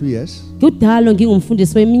 32 years. I can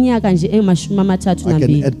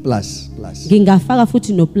add plus. I've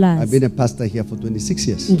been a pastor here for 26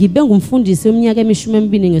 years.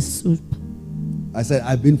 I said,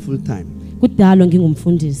 I've been full time.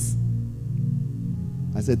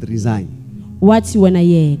 I said, resign.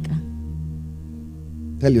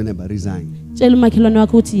 Tell your neighbor, resign.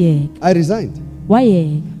 I resigned.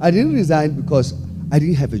 Why? I didn't resign because I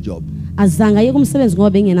didn't have a job. No.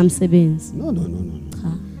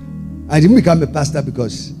 I didn't become a pastor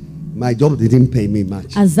because my job didn't pay me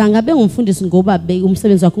much. No.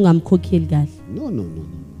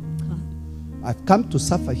 I've come to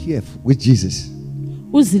suffer here with Jesus.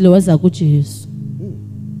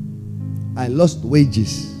 I lost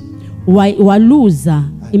wages. waluza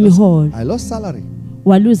imiholo, I lost salary.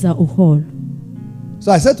 waluza uholo.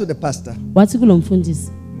 So I said to the pastor, Wathi kulo mfundisi,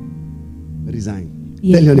 resign.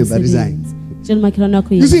 Tell your neighbor, resign. Tshela makhelwane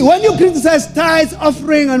wakho You see, when you criticize tithes,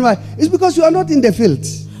 offering, and what, it's because you are not in the field.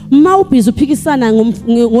 ma ubhizi uphikisana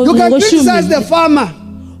You can criticize the farmer.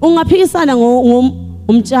 ungaphikisana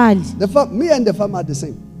ngomtshali. Me and the farmer are the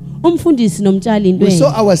same. Umfundisi nomtshali into We sow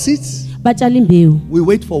enye. our seeds. Batshala imbewu, We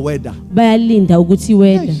wait for weather. bayalinda ukuthi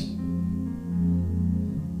iweda,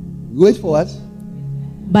 We wait for what?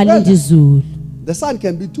 balinda izulu. The sun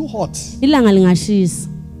can be too hot. Ilanga lingashisa,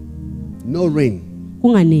 No rain.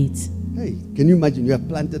 kunganethi. Hey, can you imagine? You have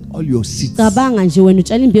planted all your seeds. Cabanga nje wena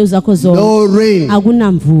utshala imbewu zakho zonke, No rain.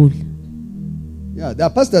 akunamvula. Yeah, there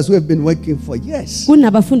are pastors who have been working for years.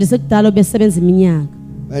 Kunabafundisi ekudala besebenza iminyaka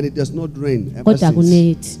And it does not rain ever kodwa since.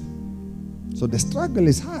 akunethi. So the struggle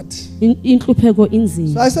is hard. Inhlupheko So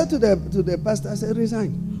inzima. I said to the pastor, I said,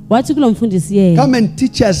 resign. Wathi kulo mfundisi yena, Come and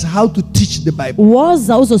teach us how to teach the Bible.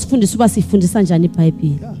 woza uzosifundisa uba sifundisa njani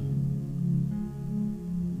iBhayibheli. Yeah.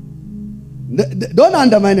 Don't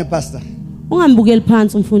undermine a pastor. Ungambukeli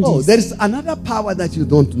phansi Oh, umfundisi. there is another power that you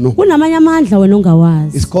don't know. Kunamanye amandla wena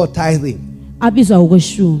ongawazi, It's called tithing. abizwa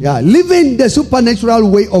ukweshumi. Yeah, living the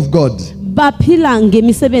supernatural way of God. Baphila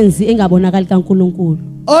ngemisebenzi engabonakali kaNkulunkulu.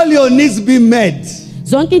 All your needs be met.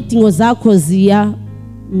 Zonke idingo zakho ziya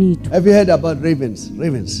mithwa. Have you heard about ravens?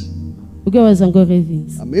 Ravens. Uke waza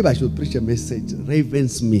ngo-Ravens. Maybe I should preach a message.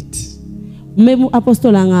 Ravens meet. Maybe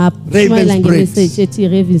uapostle angaphumelela ngemessage ethi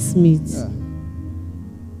Ravens meet. Yeah.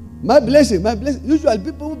 My blessing. Usually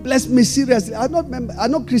people who bless me seriously are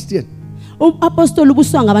not Christian. Uapostle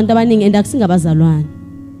ubuswa ngabantu abaningi and akusingabazalwane.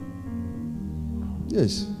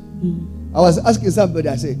 Yes. I was asking somebody,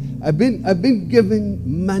 I say, I've been given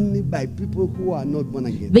money by people who are not born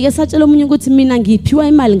again. Beke satshela omunye ukuthi mina ngiphiwa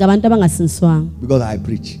imali ngabantu abangasinswanga Because I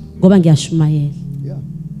preach. ngoba ngiyashumayela. Yeah.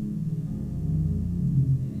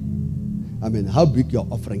 I mean, how big your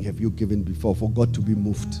offering have you given before for God to be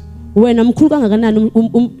moved? Wena mkhulu kangakanani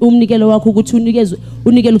umnikelo wakho ukuthi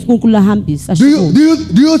unikele uNkulunkulu ahambise Do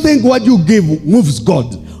ashukume. you think what you give moves God?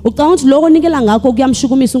 Ucabanga ukuthi lokho onikela ngakho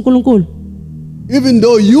kuyamshukumisa uNkulunkulu? Even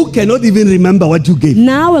though you cannot even remember what you gave.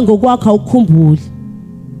 Nawe ngokwakho awukhumbuli.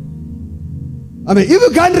 I mean, if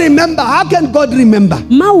you can't remember, how can God remember?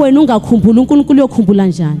 Ma wena ungakhumbuli uNkulunkulu uyokhumbula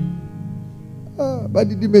njani?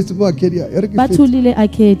 Bathulile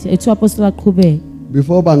akhethi ethi apostle aqhubeke.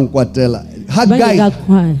 Before Bankwatela. Haggai.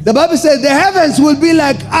 Bangekakhwali. The Bible says the heavens will be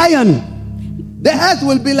like iron. The earth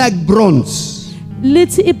will be like bronze.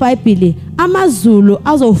 Lithi iBhayibheli amazulu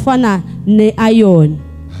azofana ne-iron.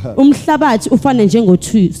 Umhlabathi ufana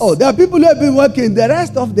njengothwisi. Oh, there are people who have been working the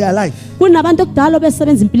rest of their life. Kunabantu okudala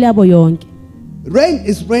besebenza impilo yabo yonke. Rain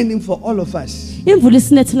is raining for all of us. Imvula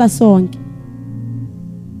isinethela sonke.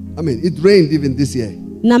 I mean, it rained even this year.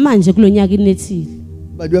 Namanje kulonyaka inethile.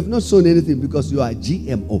 But you have not sown anything because you are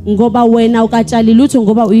GMO. Ngoba wena ukatshali lutho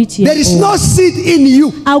ngoba uyithi. There is no seed in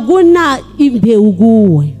you. Akuna imbewu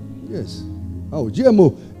kuwe. Yes. Oh,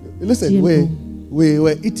 GMO. Listen, GMO. we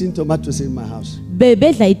were eating tomatoes in my house.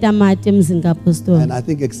 Bedla itamati emzini kaPastola. And I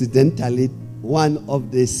think accidentally one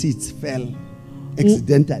of the seeds fell.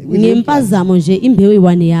 Accidentally. Ngempazamo nje imbewu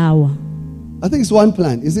iwane yawa. I think it's one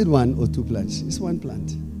plant. Is it one or two plants? It's one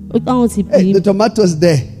plant. Ucanga Hey, ukuthi the tomatoes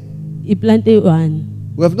there. iplante one.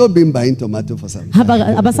 We have not been buying tomato for some time.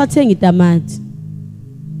 Abasathenga itamati.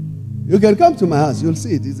 You can come to my house. You'll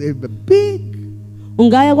see it. It's a big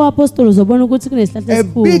Ungaya kwaApostle uzobona ukuthi kunesihlahla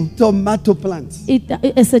esikhulu. big tomato plant.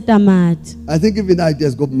 Esetamati. I think even I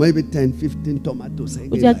just got maybe 10, 15 tomatoes.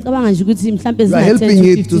 Uyacabanga nje ukuthi mhlambe You are zinga 10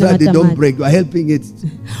 helping it to so that they 15 don't break. You are helping it.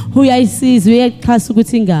 Uyayisiza uyaxhasa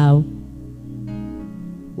ukuthi ingawo.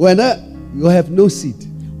 When you have no seed,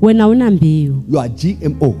 Wena unambewu, you are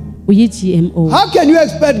GMO. uyi-GMO. How can you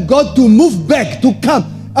expect God to move back, to come?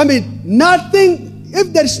 I mean, nothing.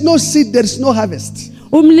 If there is no seed, there is no harvest.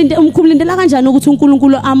 Umkhulindela kanjani ukuthi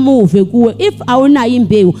uNkulunkulu amuve kuwe if awunayo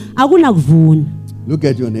imbewu akunakuvuna. Look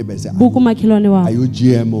at your neighbor and say, Buka umakhelwane are wakho. you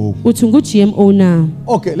GMO? Uthi ngu-GMO na.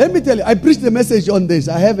 Okay, let me tell you. I preached a message on this.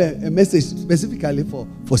 I have a message specifically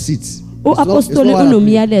for seeds. Uapostoli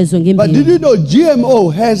unomyalezo But did ngembewu. you know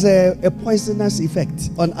GMO has a poisonous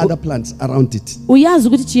effect on other plants around it? Uyazi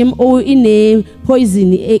ukuthi GMO ine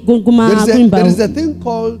poison There is a thing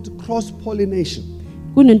called cross-pollination.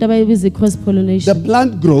 kunento abayibiza cross pollination. The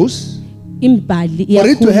plant grows. Imbali For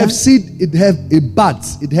it to iyakhula. have seed, it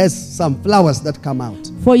buds. It has some flowers that come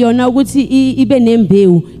out. For yona ukuthi ibe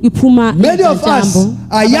nembewu iphuma Many of us izitambo.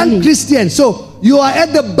 are young Christians, so You are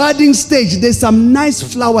at the budding stage. There's some nice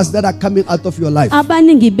flowers that are coming out of your life.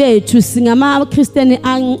 Abaningi bethu singama Christian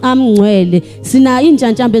amngcwele sina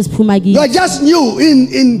injantshambe eziphuma You kithi. are just new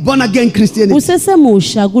in born again Christianity.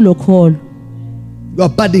 Usesemusha kulokholo. You are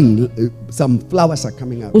budding. Some flowers are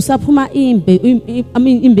coming out. Usaphuma imbe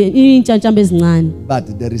injantshambe ezincane.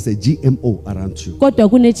 But there is a GMO around you. Kodwa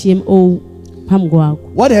kune GMO phambi kwakho.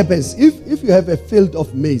 What happens if you have a field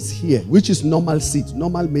of maize here, which is normal seeds,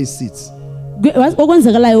 normal maize seeds?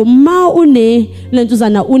 Okwenzekalayo ma une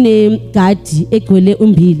lentuzana une gadi egcwele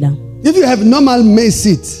umbila. If you have normal maize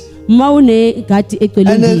seeds, Ma une gadi egcwele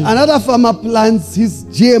and then umbila. another farmer plants his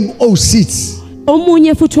GMO seeds.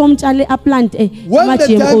 Omunye futhi womtshale aplant When ama the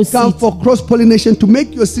GMO time seeds. comes for cross-pollination to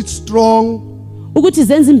make your seed strong, Ukuthi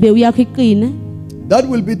zenze imbewu yakho iqine. that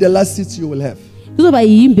will be the last seeds you will have. Kuzoba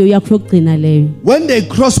yimbewu yakho yokugcina leyo. When they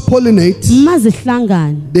cross-pollinate,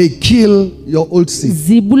 Mazihlangana they kill your old seed.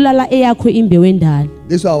 zibulala eyakho imbewu endala.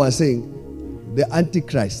 This is what I was saying. The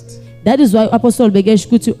Antichrist. That is why Apostle bekesho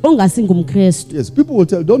ukuthi ongasingumKristu. Yes, people will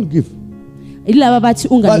tell, don't give. Ilaba bathi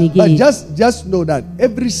But unganikeli. just know that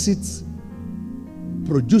every seed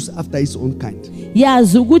produce after its own kind.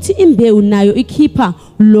 Yazi ukuthi imbewu nayo ikhipha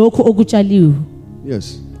lokho okutshaliwe.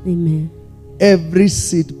 Yes. Amen. Every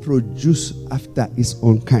seed produce after its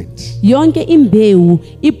own kind. Yonke imbewu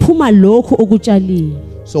iphuma lokho okutshaliwe.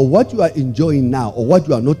 So what you are enjoying now or what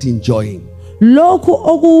you are not enjoying. Lokho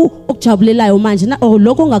okujabulelayo manje na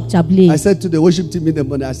lokho ongakujabuleli. I said to the worship team in the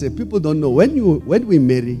morning, I said, people don't know when we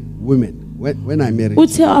marry women, when I marry.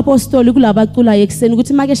 Uthe apostoli kulabacula yekuseni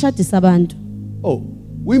ukuthi make shadisa abantu. Oh,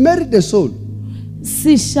 we married the soul.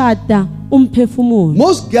 Sishada umphefumulo.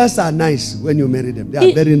 Most girls are nice when you marry them. They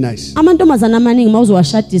are very nice. Amantombazana amaningi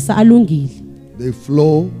mawuzowashadisa alungile. They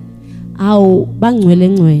flow. Awu bangcwele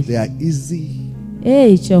ngcwele. They are easy.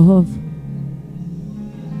 Hey Jehova.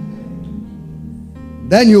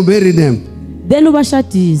 Then you marry them. Then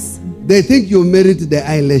ubashadisa. They think you married the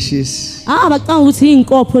eyelashes. Bacanga ukuthi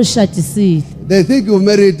inkopho oshadisile. They think you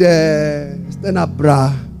married stand-up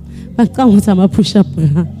bra, Bacanga ukuthi ama push up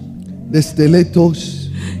bra. the stilettos.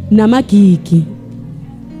 Namagigi.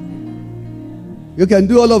 You can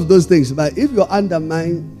do all of those things, but if you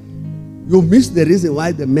undermine, you miss the reason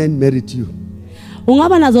why the man married you.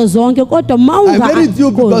 Ungaba nazo zonke kodwa I married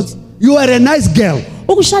you because you are a nice girl.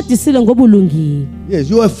 ukushadisile ngoba ulungile. Yes,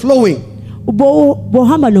 you are flowing.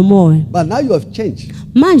 Bohamba nomoya. But now you have changed.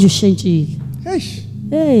 Manje ushentshile.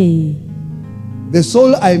 Hey. The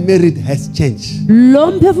soul I married has changed.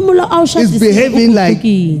 Lo mphefumulo It's awushadisile. behaving like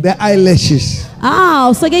the eyelashes.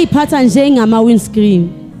 Useke iphatha njengama windscreen.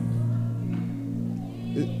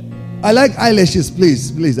 I like eyelashes,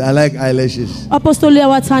 please. I like eyelashes. Apostoli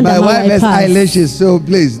uyawathanda My ama wife has eyelashes, so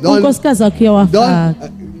please don't. Unkosikazi wakhe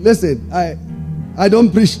uyawafaka. Listen, I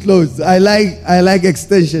don't preach clothes. I like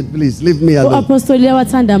extension. Please leave me alone. Apostoli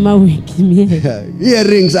uyawathanda ama wig miye.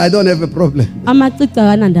 Earrings, I don't have a problem. Amacici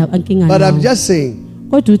akanandaba ankinga. But I'm just saying,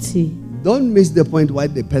 kodwa uthi don't miss the point why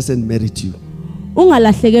the person married you.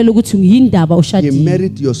 ungalahlekela ukuthi ngiyindaba He ushadile.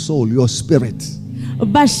 married your soul, your spirit,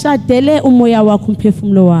 Bashadele umoya wakho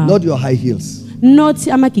umphefumulo wakho. not your high heels. Not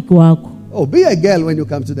amagigi wakho. Oh, be a girl when you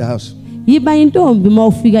come to the house. Yiba intombi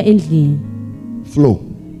mawufika endlini. Flow.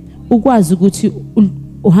 Ukwazi ukuthi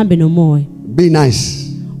uhambe nomoya. Be nice.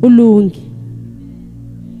 Ulungi.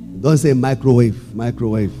 Don't say microwave.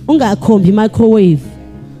 Ungakhombi microwave.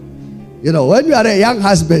 You know, when you are a young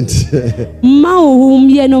husband, Ma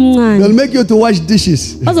umyeni omncane. they'll make you to wash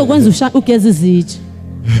dishes. Bazokwenza ugeza izitsha.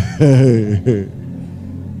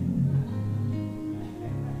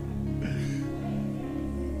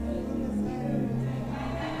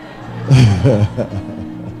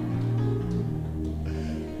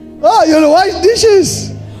 Oh, you'll wash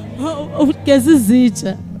dishes. Ugeza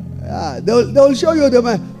izitsha. Yeah, they'll show you the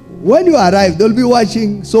man. When you arrive, they'll be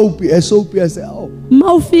watching soapy and say, oh.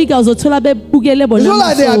 Mawufika uzothola bebukele bona. It's not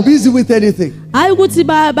like they are busy with anything. Hayi ukuthi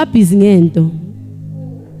ba busy ngento.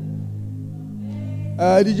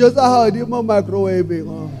 Did you say how do you microwaving?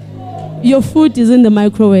 Oh. Your food is in the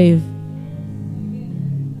microwave.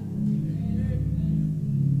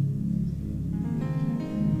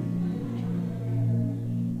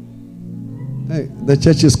 Hey, the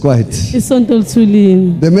church is quiet. Isonto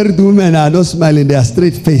lithulile. The married women are not smiling, they are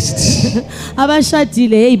straight-faced.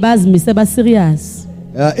 Abashadile hey bazimise ba serious.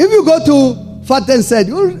 If you go to Faten said,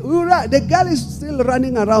 the girl is still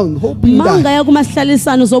running around hoping that. Mangaya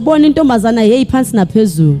kumasihlalisana uzobona intombazana hey phansi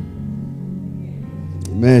naphezulu.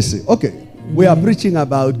 Mercy. Okay. We are preaching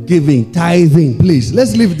about giving, tithing. Please,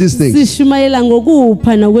 let's leave these things. Sishumayela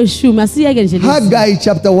ngokupha nakweshumi asiyeke nje lezi. Haggai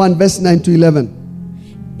chapter 1 verse 9 to 11.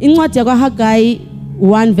 Incwadi yakwa Haggai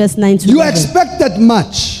 1 verse 9 to You 11. expected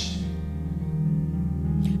much.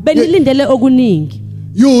 Benilindele okuningi.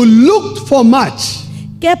 You looked for much.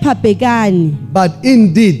 Kepha bhekani But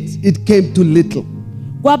indeed, it came to little.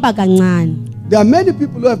 kwaba kancane. There are many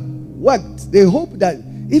people who have worked. They hope that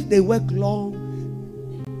if they work long.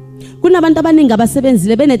 Kunabantu abaningi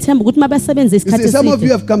abasebenzile benethemba ukuthi mabasebenze You isikhathi see, some of you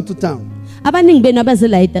eside. have come to town. Abaningi benu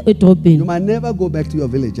abazela You edrobheni. might never go back to your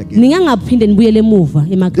village again. Ningangaphinde nibuyele emuva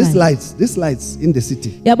These emakhaya. lights in the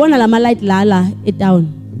city Yabona lama light lala etown.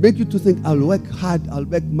 make you to think, I'll work hard, I'll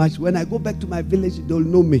work much. When I go back to my village, they'll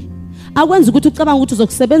know me. Akwenza ukuthi ucabanga ukuthi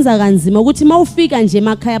uzokusebenza kanzima ukuthi mawufika nje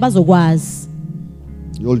emakhaya bazokwazi.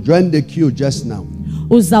 You'll join the queue just now.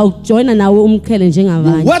 Uzawujoina nawe umqhele You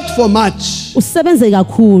njengabanye. worked for much, Usebenze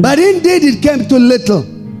kakhulu but indeed it came to little.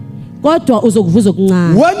 kodwa uzokuvuza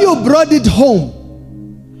okuncane. When you brought it home,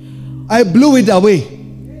 I blew it away.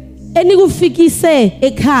 Enikufikise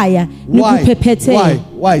ekhaya Why? nikuphephethe.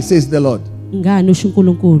 Why, says the Lord? Ngani usho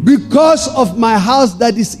uNkulunkulu? Because of my house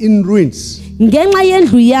that is in ruins. Ngenxa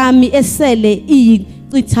yendlu yami esele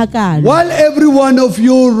iyicithakalo. While every one of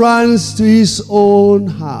you runs to his own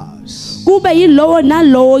house. Kube yilowo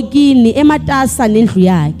nalowo kini ematasa nendlu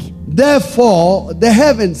yakhe. Therefore, the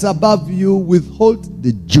heavens above you withhold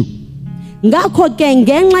the dew. Ngakho ke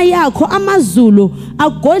ngenxa yakho amazulu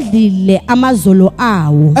agodlile amazolo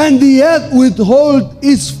awo. And the earth withhold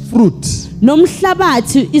its fruit.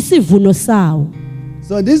 Nomhlabathi isivuno sawo.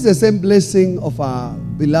 So this is the same blessing of our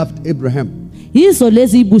beloved Abraham. Yizo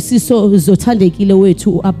lezi ibusiso zothandekile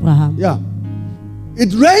wethu uAbraham. Yeah.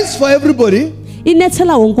 It rains for everybody.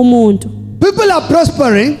 Inethela wonke umuntu. People are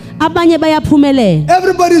prospering. Abanye bayaphumelela.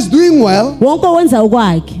 Everybody is doing well. Wonke wenza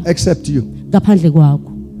okwakhe Except you. ngaphandle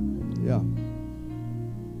kwakho. Yeah.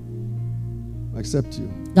 Except you.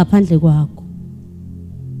 Ngaphandle kwakho.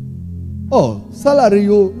 Oh, salary,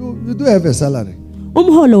 you do have a salary.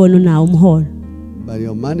 Umholo wena unawo umholo. But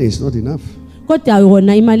your money is not enough. Kodwa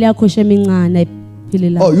yona imali yakho shemincane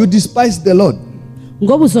ephilela. Oh, you despise the Lord.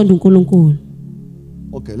 Ngoba usonda uNkulunkulu.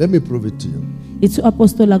 Okay, let me prove it to you. Ithi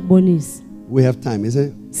uApostle akubonisa. We have time, is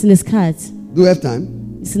it? Sinesikhathi. Do we have time?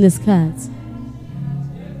 Sinesikhathi.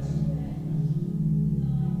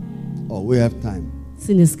 Oh, we have time.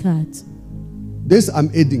 Sinesikhathi. This I'm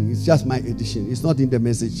adding. It's just my addition. It's not in the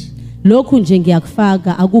message. Lokhu nje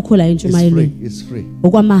ngiyakufaka akukho la It's entshumayelo. free. It's free.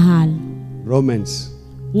 Okwamahala. Romans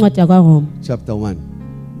Incwadi yakwaRoma chapter 1.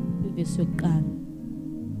 ivesi yokuqala.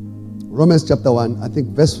 Romans chapter 1, I think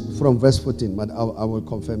from verse 14, but I will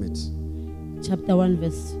confirm it. Chapter 1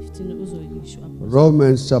 verse 15 uzoyisho apho.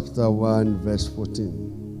 Romans chapter 1, verse 14.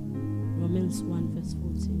 Romans 1 verse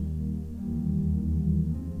 14.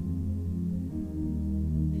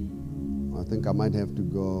 I think I might have to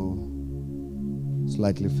go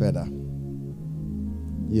slightly further.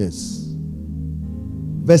 Yes.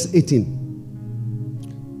 Verse 18.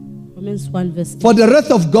 Romans 1 verse 18. For the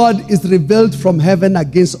wrath of God is revealed from heaven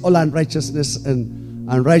against all unrighteousness and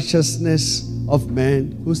unrighteousness of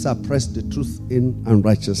men who suppress the truth in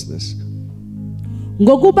unrighteousness.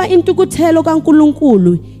 Ngokuba intukuthelo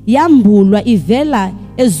kaNkuluNkulu yambulwa ivela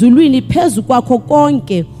ezulwini phezu kwakho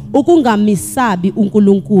konke ukungamisabi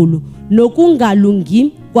uNkulunkulu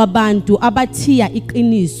nokungalungi kwabantu abathiya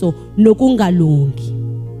iqiniso nokungalungi.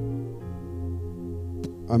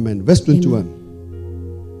 Amen. Verse 21.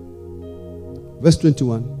 Verse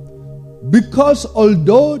 21. Because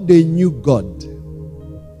although they knew God,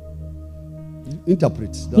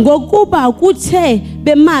 interpret. Ngokuba kuthe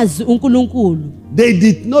bemazi uNkulunkulu They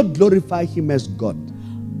did not glorify him as God.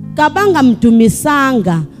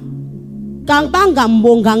 kabangamdumisanga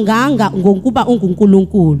kabangambonganga ngokuba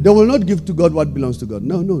unguNkulunkulu. They will not give to God what belongs to God.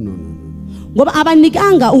 No. Ngoba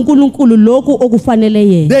abanikanga uNkulunkulu lokhu okufanele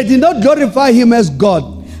yena. They did not glorify him as God.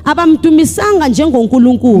 Abamdumisanga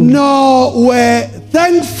njengoNkulunkulu. No, were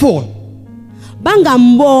thankful.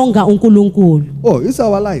 Bangambonga uNkulunkulu. Oh, it's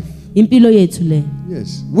our life. Impilo yethu le.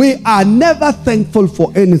 Yes. We are never thankful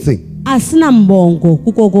for anything. Asinambongo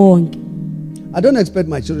kuko konke. I don't expect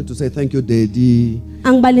my children to say thank you, Daddy.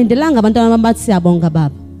 Angibalindelanga abantwana bami bathi siyabonga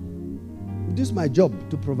baba. It is my job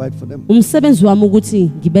to provide for them. Umsebenzi wami ukuthi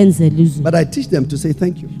ngibenzele izwi. But I teach them to say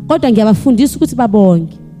thank you. Kodwa ngiyabafundisa ukuthi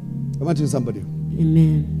babonge. I want to somebody.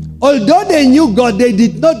 Amen. Although they knew God, they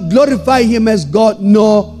did not glorify him as God,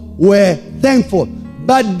 nor were thankful,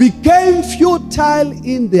 but became futile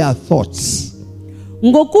in their thoughts.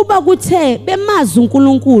 Ngokuba kuthe bemazi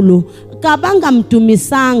uNkulunkulu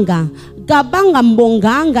kabangamdumisanga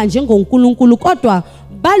kabangambonganga njengoNkulunkulu kodwa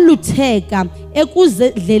balutheka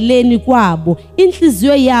ekuzedleleni kwabo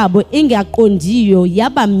inhliziyo yabo ingaqondiyo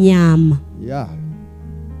yabamnyama. Yeah.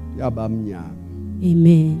 Yabamnyama.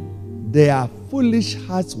 Amen. their foolish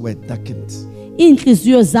hearts were darkened.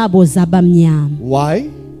 inhliziyo zabo zabamnyama. Why?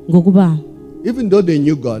 Ngokuba Even though they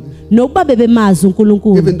knew God, nokuba bebemazi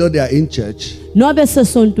uNkulunkulu, even though they are in church, nobe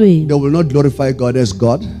sesontweni, they will not glorify God as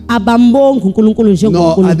God. abambonga uNkulunkulu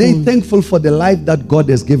No, are they njengoNkulunkulu. thankful for the life that God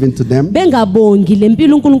has given to them? Bengabongi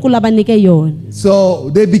lempilo uNkulunkulu abanike yona.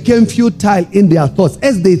 So they became futile in their thoughts.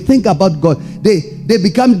 As they think about God, they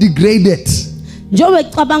become degraded. Njobe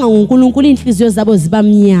cabanga ngoNkulunkulu inhliziyo zabo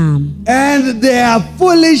zibamnyama. And their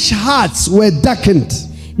foolish hearts were darkened.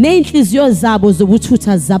 Neinhliziyo zabo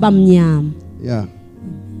zobuthutha zabamnyama. Yeah.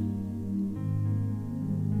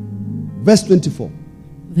 Verse 24.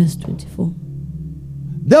 Verse 24.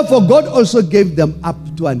 Therefore, God also gave them up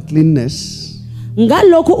to uncleanness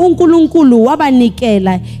Ngalokho uNkulunkulu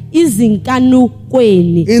wabanikela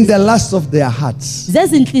izinkanukweni in the lust of their hearts.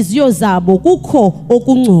 zezinhliziyo zabo kukho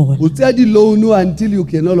okungcola. You take the loan until you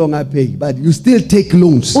can no longer pay, but you still take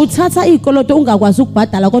loans. Uthatha ikoloto ungakwazi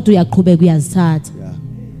ukubhadala kodwa uyaqhubeka uyazithatha. Yeah.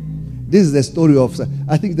 This is the story of,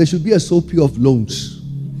 I think there should be a soapy of loans.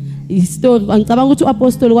 Istory ngicabanga ukuthi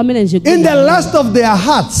uApostoli kwamele nje In the lust of their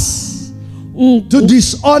hearts, to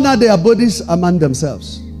dishonor their bodies among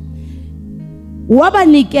themselves.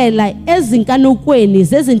 wabanikela ezinkanukweni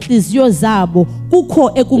zezinhliziyo zabo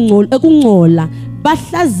kukho ekungcola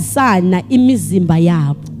bahlazisana imizimba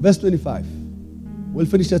yabo. Verse 25. We'll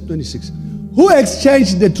finish at 26. Who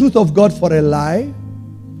exchanged the truth of God for a lie?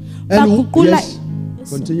 And who, Baguqula- yes,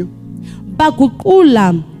 continue.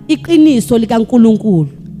 Baguqula iqiniso likaNkulunkulu.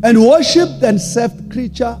 And worshipped and served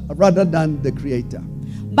creature rather than the creator.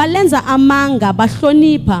 Balenza amanga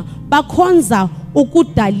bahlonipha bakhonza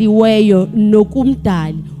ukudaliweyo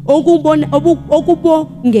nokumdali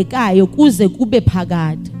okubongekayo kuze kube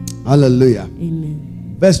phakade. Hallelujah.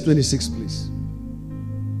 Amen. Verse 26, please.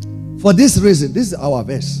 For this reason, this is our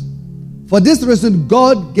verse. For this reason,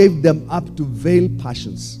 God gave them up to veil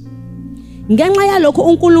passions. Ngenxa yalokho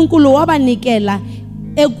uNkulunkulu wabanikela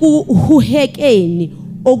ekuhuhekeni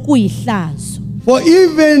okuyihlazo. For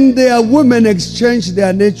even their women exchanged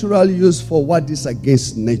their natural use for what is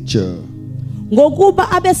against nature.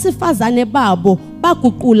 Ngokuba abesifazane babo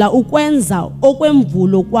baguqula ukwenza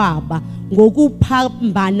okwemvulo kwaba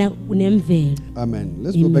ngokuphambana nemvelo. Amen.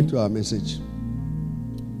 Let's go back to our message.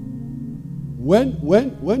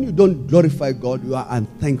 When you don't glorify God, you are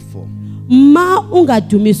unthankful. Ma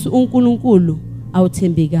ungadumisi uNkulunkulu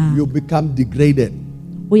awuthembekanga. You become degraded.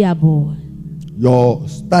 Uyabola. Your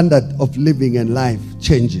standard of living and life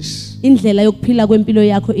changes. Indlela yokuphila kwempilo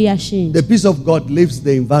yakho iyashintsha. The peace of God leaves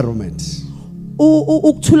the environment.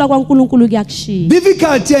 Ukuthula kwaNkulunkulu kuyakushiya.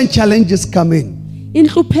 Difficulty and challenges come in.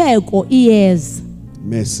 Inhlupheko iyeza.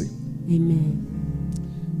 Mercy. Amen.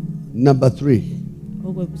 Number 3.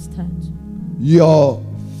 Okwesithathu. Your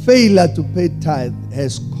failure to pay tithe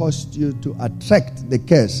has caused you to attract the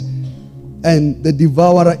curse and the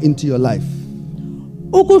devourer into your life.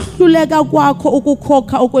 Ukuhluleka kwakho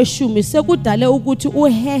ukukhokha okweshumi sekudale ukuthi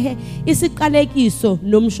uhehe isiqalekiso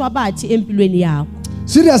nomshwabathi empilweni yakho.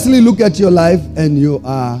 Seriously look at your life and you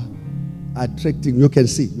are attracting, you can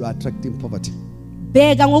see, you are attracting poverty.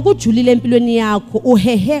 Bheka ngokujulile empilweni yakho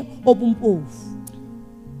uhehe obumpofu.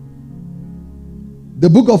 The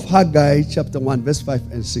book of Haggai chapter 1 verse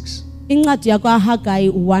 5 and 6. Incwadi yakwaHagai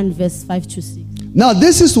 1 verse 5 to 6. Now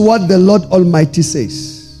this is what the Lord Almighty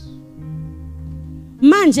says.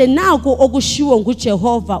 Manje naku okushiwo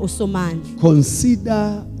nguJehova uSomandla.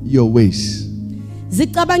 Consider your ways.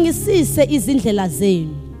 Zicabangisise izindlela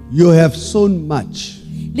zenu. You have sown much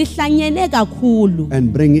Lihlanyene kakhulu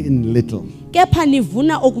and bring in little. kepha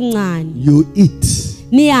nivuna okuncane. You eat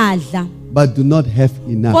Niyadla but do not have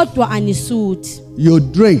enough. kodwa anisuthi. You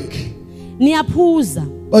drink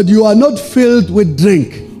Niyaphuza but you are not filled with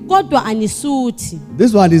drink. kodwa anisuthi.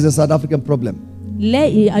 This one is a South African problem.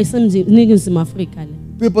 Le ayisemzini Afrika le.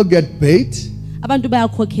 People get paid, Abantu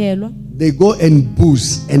bayakhokhelwa, they go and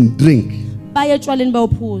booze and drink. baye etshwaleni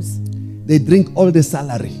bayophuza. They drink all the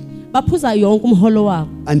salary Baphuza yonke umholo wabo.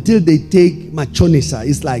 until they take machonisa.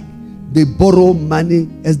 It's like they borrow money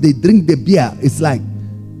as they drink the beer. It's like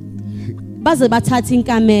Baze bathatha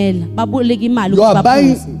inkamela, baboleka imali you are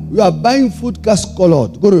ukubaphuza. buying food cash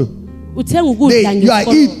colored. Uthenga ukudla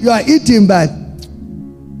You are eating but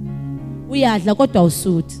uyadla kodwa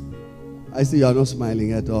usuthi. I see you are not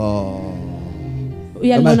smiling at all.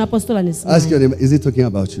 Uyalibona apostola Ask your nesimanga. neighbor, is it talking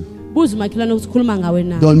about you? Buza umakhelwane ukuthi khuluma ngawe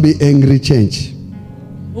na. Don't be angry, change.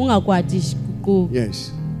 Ungakwadi isiququ.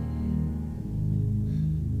 Yes.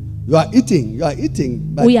 You are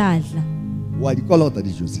eating, but Uyadla what do you call that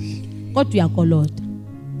issues? kodwa uyakolota.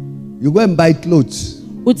 You go and buy clothes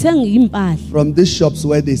Uthenga impahla from these shops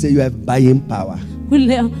where they say you have buying power.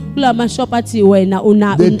 kula mashop athi wena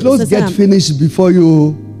una The clothes get finished before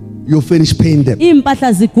you finish paying them.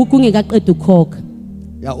 impahla zigugu ungekaqeda ukhokha.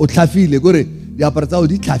 Yeah, utlafile gore diaparo tsa o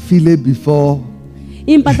di tlafile before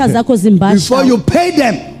Impahla zakho before you zimbasha pay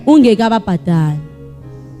them. ungekababhadali.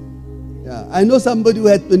 Yeah, I know somebody who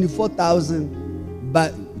had 24,000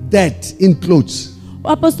 but debt in clothes.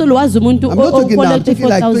 Uapostoli wazi umuntu I'm not talking now, I'm okolekte talking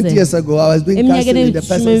like 20 years 4,000 ago. I was doing counseling eminyakeni in the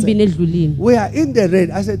person eyishumi said, edlulile. we are in the red.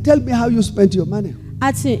 I said, tell me how you spent your money.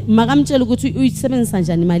 Athi makamtshela ukuthi uyisebenzisa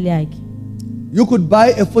njani imali yakhe. You could buy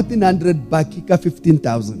a 1,400 baki ka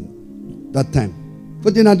 15,000 that time.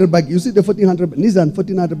 1,400 baki. You see the 1,400 Nissan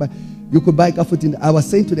 1,400 baki. You could buy ka 14. I was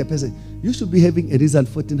saying to the person, you should be having a Nissan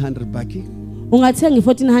 1,400 baki Ungathenga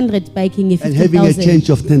i1400 bike and having a nge50,000 change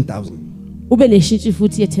of 10,000. ube neshintshi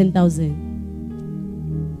futhi ye10,000.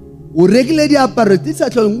 O rekile diaparo tse sa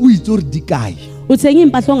tlhong o itse gore di kae. Uthenga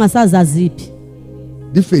impahla ongasazaziphi.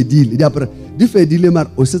 Di fedile diaparo di fedile mar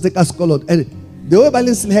o setse ka sekoloto and the way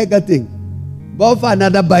balance leheka thing ba fa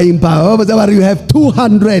another buying power but you have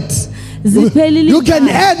 200 Ziphelile you can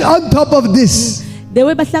add on top of this. The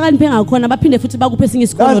way bahlakaniphe ngakhona baphinde futhi bakuphe sinye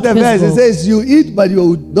isikolo That's the verse. It says you eat but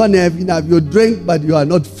you don't have enough, you drink but you are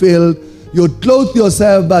not filled, you clothe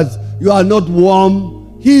yourself but you are not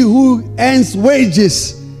warm. He who earns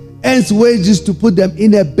wages to put them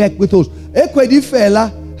in a bag with holes. Ekwedi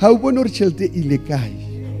fela ha ubona uri chelte ile kai.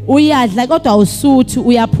 uyadla kodwa awusuthi,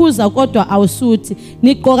 uyaphuza kodwa awusuthi,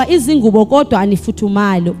 niqoka izingubo kodwa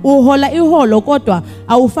anifuthumali, uhola iholo kodwa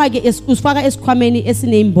awufake usifaka esikhwameni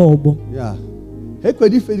esinembobo. Yeah.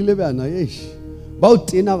 Ekwedi fedile bana yesh. Ba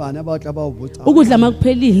utina bana ba tla ba ubotsa. Ukudla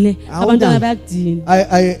makuphelile abantwana bayakudina.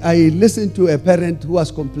 I listened to a parent who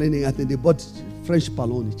was complaining. I think they bought French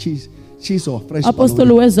paloni, cheese or fresh Apostoli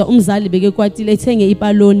paloni. wezwa umzali bekekwatile ethenge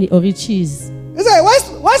ipaloni or cheese. He said,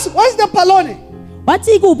 what's the paloni?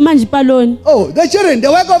 Wathi kuphi manje ipaloni? Oh, the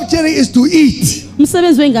work of children is to eat.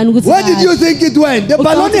 Umsebenzi wengane ukuthi Where did you think it went? The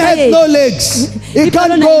paloni has no legs. It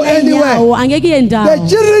can't go anywhere. Angeke iye ndawo. The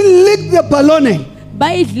children licked the paloni.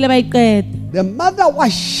 Bayidlile bayiqeda. The mother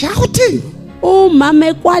was shouting.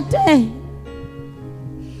 Umama ekwate.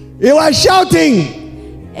 He was shouting.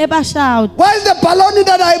 Ebashout. Where's the paloni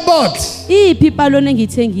that I bought? Iphi ipaloni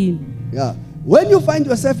engithengile? Yeah. When you find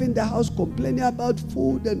yourself in the house complaining about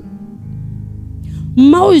food and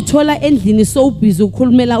Ma uyithola endlini so ubhizi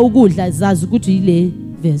ukukhulumela ukudla zazi ukuthi yile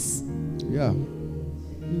verse. yeah.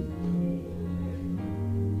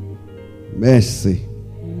 Mercy.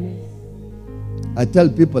 I tell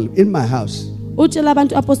people in my house, Utshela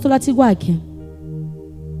abantu apostoli athi kwakhe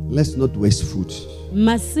let's not waste food.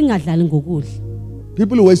 masingadlali ngokudla.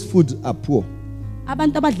 People who waste food are poor.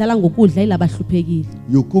 Abantu abadlala ngokudla yilaba hluphekile.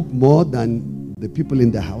 You cook more than the people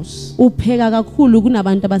in the house. Upheka kakhulu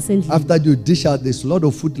kunabantu abasendlini. After you dish out, there's a lot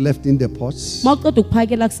of food left in the pots. Mawuqeda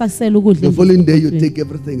ukuphakela kusasela ukudla. The following day, you take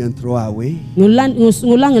everything and throw away.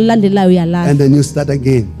 Ngolanga elilandelayo uyalala. And then you start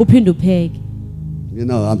again. Uphinde upheke. You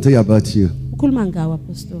know, I'm telling you about you. Ukhuluma ngawo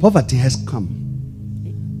apostoli. Poverty has come.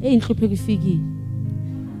 Inhlupheko ifikile.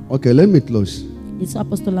 Okay, let me close. It's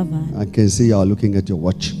apostoli avala. I can see you are looking at your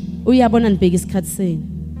watch. Uyabona nibheka isikhathi senu.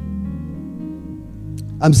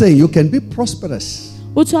 I'm saying you can be prosperous.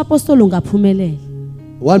 Uthi apostoli ungaphumelela.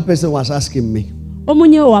 One person was asking me,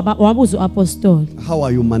 Omunye wabuza uapostoli, how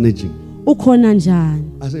are you managing? ukhona njani?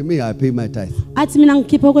 I said, me, I pay my tithe. Athi mina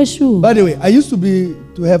ngikhipha kweshumi. By the way, I used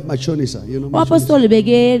to have machonisa, you know. Uapostoli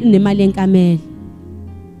beke nemali enkamela.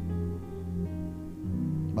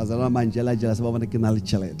 Bazalwana manjela jela sababona kinali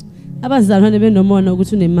chelete. Abazalwane benomona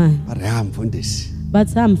ukuthi unemali. Are amfundisi.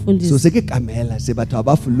 Bathi So amfundisi. seke kamela se batho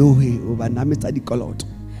abafuluhi uba nami tsa dikoloto.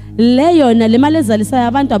 Le yona le mali ezalisayo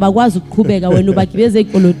abantu abakwazi ukuqhubeka wena ubagibeze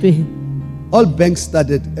ezikolotweni. All banks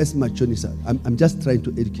started as machonisa. I'm just trying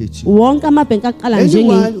to educate you. Wonke amabhenki aqala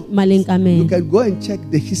njengemali You enkamela. can go and check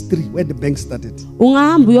the history where the bank started.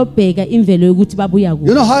 Ungahamba uyobheka imvelo yokuthi babuya You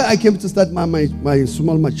kuphi. know how I came to start my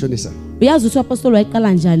small machonisa? Uyazi ukuthi uapostoli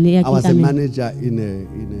wayiqala njani I was a yakhe manager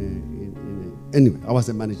anyway, I was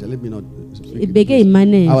a manager. Let me not speak in Ibheke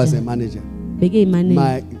place. I was a imanager. manager. Bheke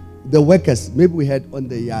imanager. The workers, maybe we had on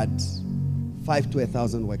the yard 5 to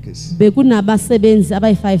 1,000 workers. Bekunabasebenzi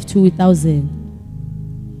abayi5 to 1,000.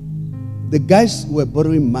 The guys were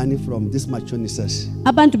borrowing money from these machonisas.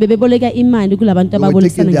 Abantu bebeboleka imali kulabantu They were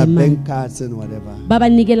taking ababolekisana their ngemali. bank cards and whatever.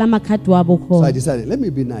 Babanikela amakhadi wabo So I khona. decided, let me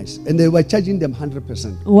be nice. And they were charging them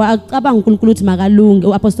 100%. Wacabanga uNkulunkulu ukuthi makalunge,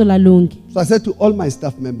 uapostoli alunge. So I said to all my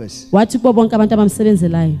staff members, Wathi kubo bonke abantu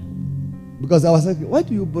abamsebenzelayo, Because I was like, why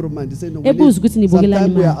do you borrow money? They say, no, we Ebuza ukuthi need, nibokelani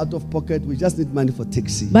sometimes we are imali. out of pocket. We just need money for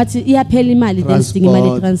taxi. Bathi iyaphela imali then sidinga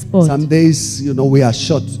imali Transport. transport. Some days, we are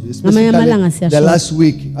short. Ngamanye amalanga Especially the siyashort. last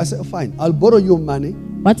week. I said, fine, I'll borrow you money.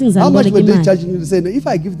 Wathi How much ngizamboleka were they imali. charging you? They say, no, if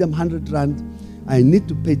I give them 100 rand, I need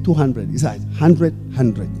to pay 200. He said,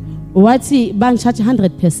 100. Wathi bangicharge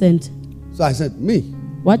 100%. So I said, me,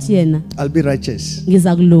 Wathi yena I'll be righteous.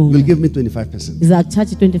 ngiza You'll kulunga. give me 25%. Ngiza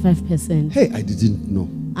kucharge 25%. Hey, I didn't know.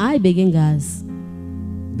 Hayi beke ngazi.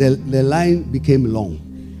 The line became long.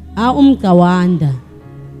 Umgawanda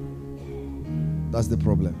That's the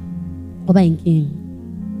problem. oba inkinga.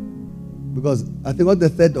 Because I think on the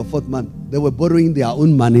third or fourth month, they were borrowing their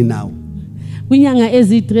own money now. Kwinyanga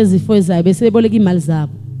ezi3 ezi4 zayo bese boleka imali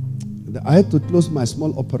zabo. I had to close my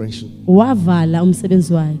small operation Wavala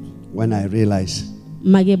umsebenzi wakhe. when I realized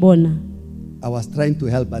Make bona I was trying to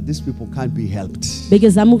help, but these people can't be helped.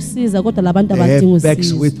 bekezama ukusiza kodwa labantu They abadinga have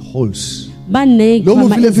bags usizo. with holes. No Banekhama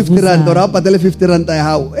more 50 rand or ezivuzayo. up 50 rand.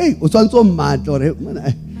 Hey, o tshwantse o matla or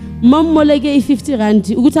Momoleke i50 rand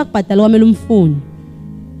ukuthi akubhadale kwamele umfuni.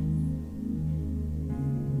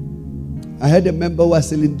 I had a member who was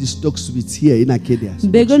selling the stock sweets here in Arcadia.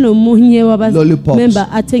 Beke nomunye Lollipops. member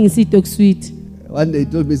athengisa italk sweet. One day he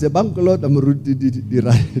told me, say, Bankolo, I'm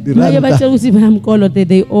the Make rand. batshela ukuthi bayamkolota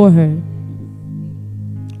they owe her.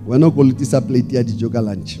 We're not going to plate here the yoga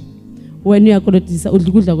lunch Wena uyakolotisa udla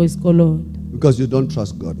ukudla kwesikolo because you don't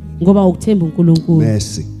trust God. ngoba ukuthemba uNkulunkulu.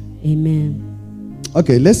 Mercy. Amen.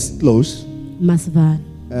 Okay, let's close. Masivala.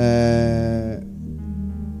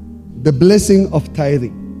 The blessing of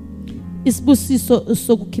tithing. Isibusiso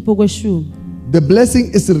sokukhipha kweshumi. The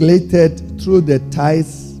blessing is related through the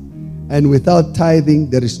tithes, and without tithing,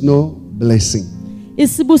 there is no blessing.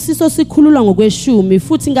 Isibusiso sikhululwa ngokweshumi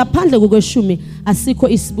futhi ngaphandle kokweshumi asikho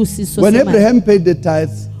isibusiso When semali. Abraham paid the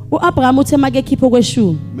tithes, uAbraham uthe make ekhipha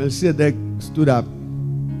kweshumi Melchizedek stood up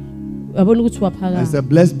wabona ukuthi and waphakama. said,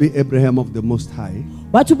 Blessed be Abraham of the Most High,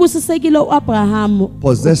 Wathi ubusisekile uAbraham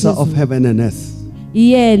possessor of heaven and earth.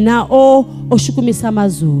 yena oshukumisa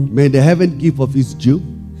amazulu. May the heaven give of its dew,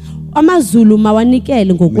 Amazulu mawanikele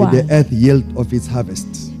may the ngokwayo. earth yield of its harvest.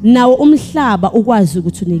 Nawo umhlaba ukwazi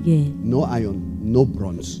ukuthi unikele. No iron, no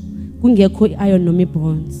bronze. Kungekho iron noma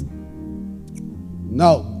ibronze.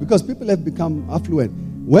 Now, because people have become affluent,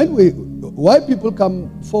 why people come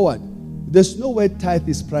forward, there's no way tithe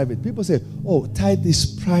is private. People say, oh, tithe is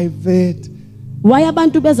private. Why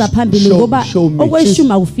abantu beza phambili ngoba Show me.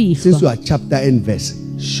 okweshuma Since you kufihlwa. are chapter and verse,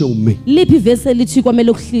 show me. Liphi verse elithi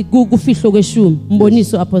kwamele kufihlwe kweshumi?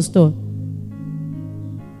 Mboniso apostle.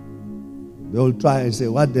 They will try and say,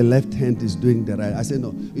 what the left hand is doing the right. I say,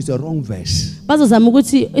 no, it's a wrong verse. Bazozama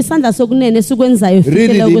ukuthi isandla sokunene sikwenzayo Read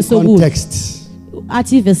fihlela it in kwesokudla. context.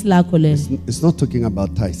 Athi verse lakho lelo. It's not talking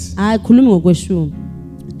about tithes. Ayikhulumi ngokweshumi.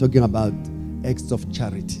 It's talking about acts of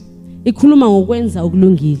charity. Ikhuluma ngokwenza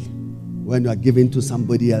okulungile. When you are giving to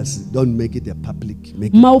somebody else, don't make it a public.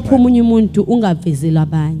 Make it Mawupha private. umunye umuntu ungavezeli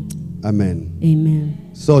abanye. Amen. Amen.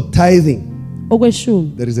 So tithing,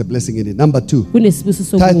 Okweshumi there is a blessing in it. Number 2.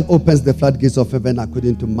 kunesibusiso Tithe sokukhulu. opens the floodgates of heaven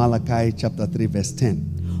according to Malachi chapter 3 verse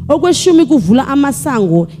 10. Okweshumi kuvula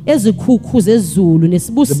amasango ezikhukhu zezulu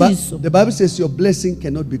nesibusiso. The Bible says your blessing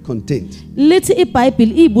cannot be contained. Lithi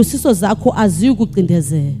iBhayibheli izibusiso zakho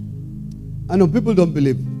aziyukucindezela. I know people don't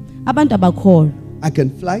believe. Abantu abakholwa. I can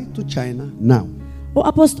fly to China now.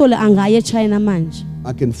 uApostoli angaya eChina manje.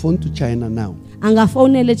 I can phone to China now.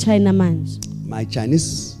 Angafonela eChina manje. My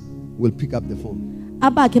Chinese will pick up the phone.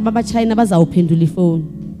 Abakhe baba China bazawuphendula ifoni.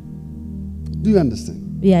 Do you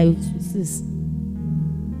understand? Uyayizwisisa.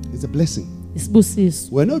 It's a blessing.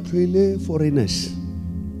 Isibusiso. We're not really foreigners.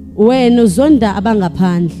 Wena uzonda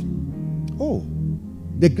abangaphandle. Oh,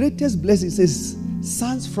 the greatest blessing says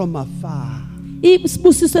sons from afar.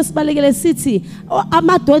 Isibusiso esibalekele sithi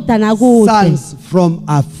amadodana akude. Sons from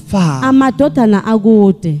afar. Amadodana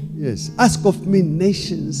akude. Yes. Ask of me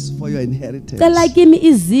nations for your inheritance. Cela kimi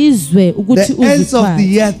izizwe ukuthi The ends of uzithwale.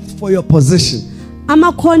 the earth for your possession.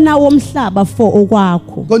 Amakhona womhlaba for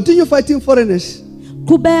okwakho. Continue fighting foreigners.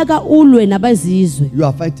 Qhubeka ulwe nabazizwe. You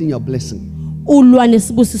are fighting your blessing. Ulwa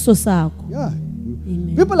nesibusiso sakho. Yeah.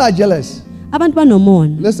 People are jealous. Abantu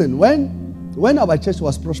banomona. Listen, when our church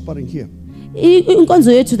was prospering here,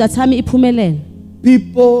 Inkonzo yethu that time iphumelele.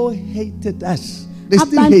 people hated us. They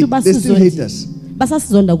still Abantu hate us.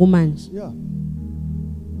 basasizonda kumanje. Yeah.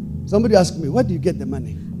 Somebody asked me, where do you get the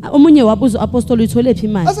money? Omunye wabuza uApostoli uthole phi I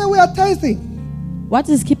imali? said, we are tithing. What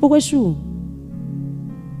is khipho kweshumi?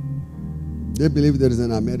 They believe there is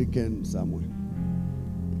an American somewhere.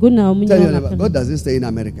 Kuna omunye Tell you, what wangaphandle. does it say in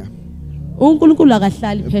America? uNkulunkulu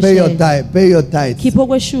akahlali Pay your phesheya. tithe. Pay your tithe. Khipho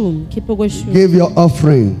kweshumi, khipho kweshumi. Give your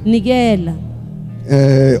offering. Nikela,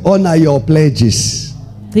 Honor your pledges.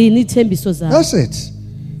 gcina ithembiso zakho. That's it.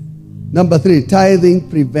 Number 3, tithing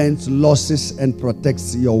prevents losses and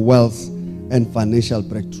protects your wealth and financial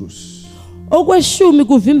breakthroughs. Okweshumi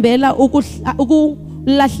kuvimbela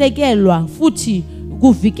ukulahlekelwa futhi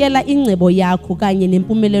kuvikela ingcebo yakho kanye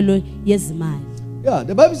nempumelelo yezimali. Yeah,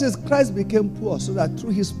 the Bible says Christ became poor so that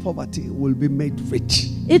through his poverty will be made rich.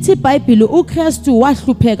 Ithi iBhayibheli uKristu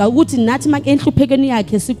wahlupheka ukuthi nathi manje enhluphekweni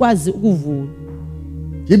yakhe sikwazi ukuvuna.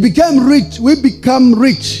 He became rich. We become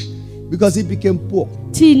rich because he became poor.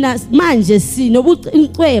 Thina manje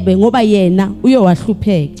sinobucwebe ngoba yena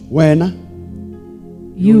uyowahlupheka. When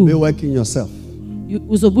you will be You working yourself.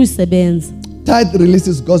 uzobusebenza. Tithe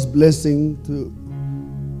releases God's blessing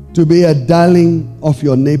to be a darling of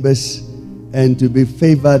your neighbors and to be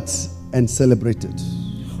favored and celebrated.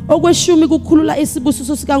 Okweshumi kukhulula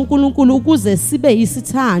isibusiso sikaNkuluNkulu ukuze sibe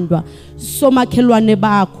yisithandwa somakhelwane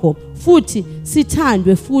bakho futhi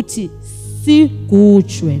sithandwe futhi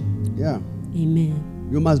sigujwe. Yeah. Amen.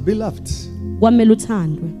 You must be loved. Kwamela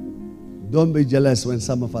uthandwe. Don't be jealous when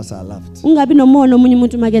some of us are loved. Ungabi nomona omunye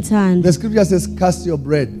umuntu makethanda. The scripture says, cast your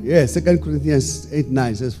bread. Yeah, 2 Corinthians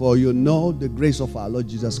 8:9 says, for you know the grace of our Lord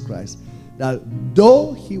Jesus Christ, that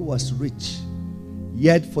though he was rich,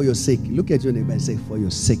 yet for your sake. Look at your neighbor and say, for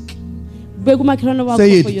your sake. Bekumakhelwane wakho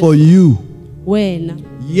Say it, for you. wena.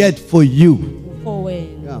 Yet for you. For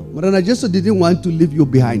wena. Yeah. Marana Jesus didn't want to leave you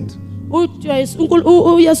behind.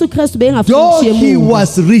 uYesu Kristu Though he bengafuni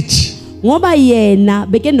was rich, ngoba yena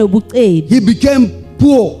beke nobucebi he became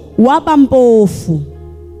poor. waba mpofu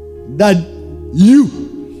That you,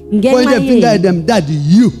 ngenxa point a finger at yenu them, that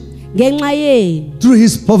you, ngenxa yenu through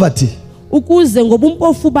his poverty, ukuze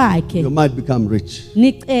ngobumpofu bakhe you might become rich.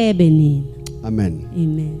 nicebe nina. Amen.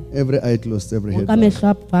 Amen. Every eye closed, every head Wonke bowed. amehlo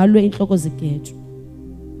abhalwe inhloko zigejwe.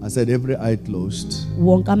 I said every eye closed,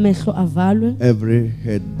 Wonke amehlo avalwe every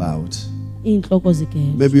head bowed. inhloko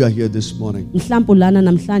zigejwe. Maybe you are here this morning. Mhlawumbe lana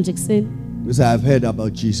namhlanje kuseni You say, I've heard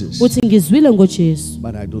about Jesus, uthi ngizwile ngoJesu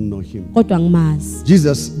but I don't know him. kodwa ngimazi.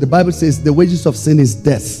 Jesus, the Bible says the wages of sin is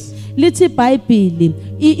death. Lithi iBhayibheli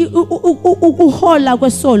uhola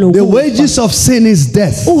kwesono The ukufa. wages of sin is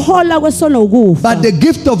death. Uhola kwesono ukufa. But the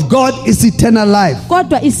gift of God is eternal life.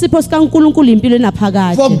 Kodwa isipho sikaNkuluNkulu impilo For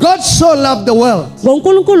enaphakade. God so loved the world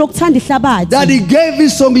ngoNkulunkulu ukuthanda that ihlabathi he gave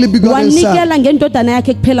his only begotten son. wanikela ngendodana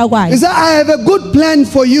yakhe kuphela He kwayo. said, I have a good plan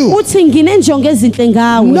for you, Uthi nginenjongo ezinhle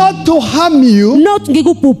ngawe. not to harm you, Not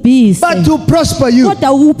ngikubhubhise. but to prosper you.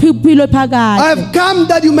 Kodwa ukuphi impilo I ephakade. have come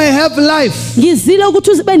that you may have life, Ngizile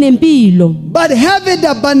ukuthi ube nempilo. but have it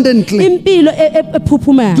abundantly. Impilo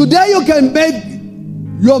ephuphuma. Today you can make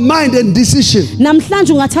your mind and decision.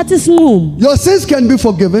 Namhlanje ungathatha isinqumo. Your sins can be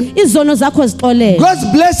forgiven. Izono zakho zixoleke. God's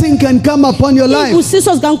blessing can come upon your life.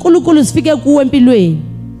 Usizo zikaNkulunkulu zifike kuwe empilweni.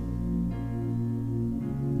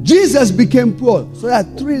 Jesus became poor so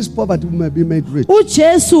that through his poverty we may be made rich.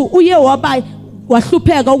 uJesu uye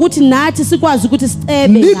wahlupheka ukuthi nathi sikwazi ukuthi sicebe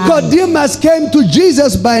ngaye. Nicodemus came to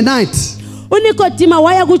Jesus by night. uNikodima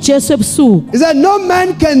waya kuJesu ebusuku. He said, no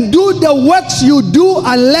man can do the works you do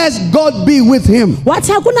unless God be with him.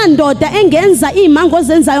 Wathi akuna ndoda engenza izimango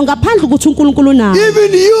ozenzayo ngaphandle ukuthi uNkulunkulu nawe.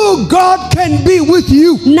 Even you, God can be with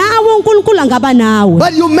you. Nawe uNkulunkulu angaba nawe.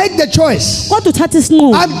 But you make the choice. Kodwa uthatha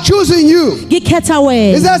isinqumo. I'm choosing you. Ngikhetha He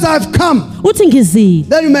wena. says, I've come Uthi ngizile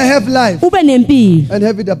that you may have life ube nempilo. and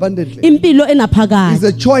have it abundantly. Impilo It's enaphakade.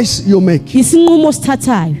 the choice you make. Isinqumo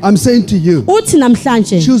sithathayo. I'm saying to you, Uthi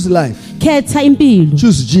namhlanje choose life. khetha impilo.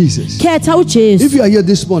 Choose Jesus. Khetha If uJesu. you are here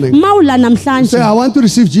this morning, Mawula say, namhlanje. I want to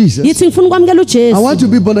receive Jesus. Yithi ngifuna ukwamukela I want uJesu. to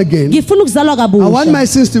be born again. Ngifuna ukuzalwa I want kabusha. my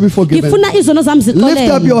sins to be forgiven. Ngifuna izono zami Lift up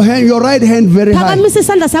zixoleke. your hand, your right hand very high. Phakamisa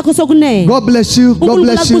isandla sakho sokunene. God bless you. God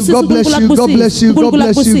bless you. God bless you. God bless you. God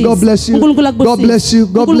bless you. God bless you. God bless you.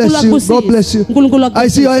 God bless you. God bless you. I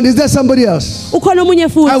see your hand. Is there somebody else? Ukhona omunye I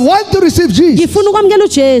futhi. want to receive Jesus. Ngifuna ukwamukela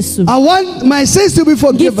uJesu. I want my sins to be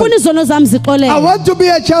forgiven. Ngifuna izono zami I zixoleke. want to be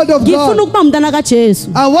a child of Ngifuna God. ukuba umntana kaJesu.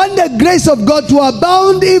 I want the grace of God to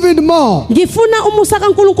abound even more. Ngifuna umusa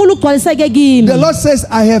kaNkulunkulu ugcwaliseke kimi. The Lord says,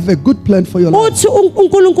 I have a good plan for your life. Uthi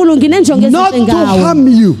uNkulunkulu nginenjongo Not ezinhle to ngawe. harm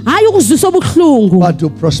you, Hayi ukuzwisa obuhlungu. but to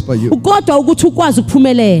prosper you. Kodwa ukuthi ukwazi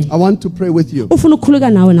ukuphumelela. I want to pray with you. Ufuna ukukhuleka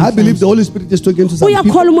nawe I believe the namhlanje. Holy Spirit is talking to some people,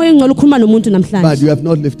 Uyakholwa umoya engcwele ukhuluma nomuntu but namhlanje. you have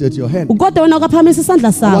not lifted your hand. Kodwa wena ukaphakamisa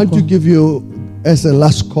isandla I want to sakho. give you as a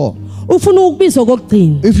last call. Ufuna ukubizwa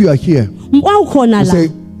kokugcina. If you are here, Wawukhona you la. say,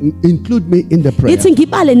 include me in the prayer. ithi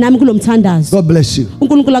ngibale nami kulo mthandazo. God bless you.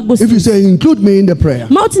 uNkulunkulu If you akubusise. say include me in the prayer,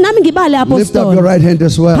 Mawuthi nami ngibale lift up your apostoli. right hand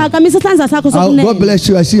as well. Phakamisa isandla sakho God sokunene. bless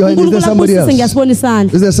you. I see your hand. Is there uNkulunkulu somebody akubusise else? ngiyasibona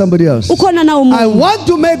isandla. Is there somebody else? Ukhona na I umuntu. want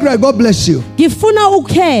to make right. God bless you. Ngifuna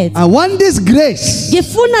ukhetha. I want this grace.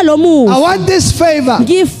 Ngifuna lo I musa. want this favor.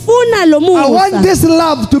 Ngifuna lo I want musa. this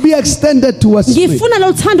love to be extended towards me. Ngifuna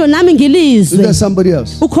lo thando nami Is there ngilizwe. somebody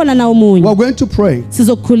else? Ukhona na umunye. We're going to pray.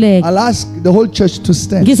 Sizokhuleka. I'll ask the whole church to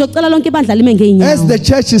stand. Ngizocela lonke ibandla lime As ngeenyawo. the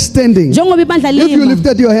church is standing, Njengoba ibandla if you lima.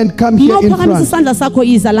 lifted your hand, come here in Mawuphakamisa front. isandla sakho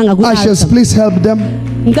iza la Ushers, ngakulapha. please help them.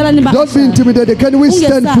 Ngicela niba. Don't be intimidated. Can we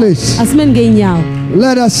stand, please? Asimeni ngeenyawo.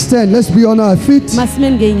 Let us stand. Let's be on our feet.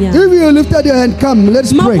 Masimeni ngeenyawo. If you lifted your hand, come.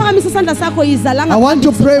 Let's pray. Mawuphakamisa isandla sakho iza la I want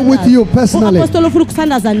to pray with you personally. Apostoli ufuna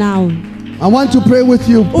ukuthandaza nawe. I want to pray with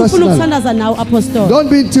you Ufuna personally. ukuthandaza nawe apostoli. Don't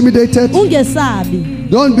be intimidated. Ungesabi.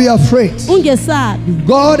 Don't be afraid. Ungesabi.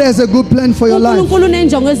 God has a good plan for your life. uNkulunkulu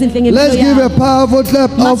unenjongo ezinhle ngempilo Let's give a yakho. powerful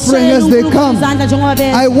clap offering as they come. Izandla njengoba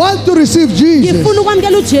beza. I want to receive Jesus. Ngifuna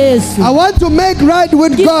ukwamukela uJesu. I want to make right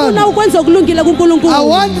with Ngifuna God. ukwenza okulungile kuNkulunkulu. I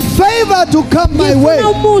want favor to come my way. Ngifuna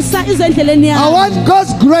umusa izendleleni I yami. want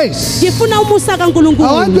God's grace. Ngifuna umusa I want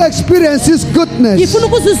kaNkulunkulu. to experience His goodness. Ngifuna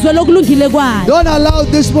ukuzizwela okulungile kwayo. Don't allow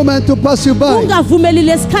this moment to pass you by. Ungavumeli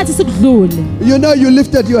lesikhathi sikudlule. You know you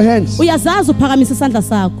lifted your hands. Uyazazi uphakamisa isandla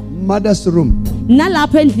sakho. Mother's room.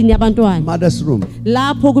 Nalapho endlini yabantwana. Mother's room.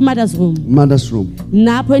 Lapho ku-mother's room. Mother's room.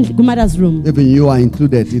 Napho ku-mother's room. Even you are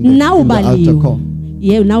included in the altar Nawubaliwe. call.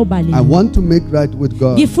 Yebo nawubaliwe. I want to make right with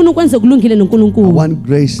God. Ngifuna ukwenza okulungile I noNkulunkulu. want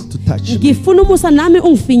grace to touch me. Ngifuna umusa nami I want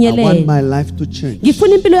ungifinyelele. my life to change.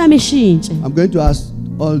 Ngifuna impilo yami ishintshe. I'm going to ask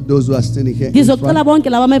all those who are standing here in Ngizocela front. bonke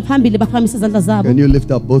laba abaphambili baphakamise izandla zabo. Can you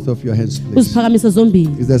lift up both of your hands, please? Uziphakamise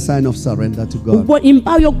zombili. It's a sign of surrender to God.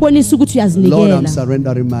 Impawu yokubonisa ukuthi Lord, I'm uyazinikela.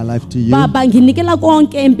 surrendering my life to you. Baba nginikela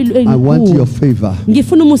konke empilweni. I want your favor.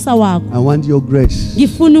 Ngifuna umusa wakho. I want your grace.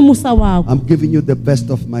 Ngifuna umusa wakho. I'm giving you the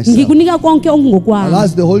best of myself. Ngikunika konke I'll okungokwami.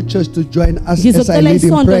 ask the whole church to join us as I Ngizocela lead in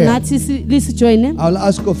isonto prayer. nathi lisijoyine. I'll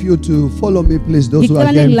ask of you to follow me, please, those who are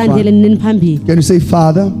Ngicela here in ningilandele front. nini phambili. Can you say,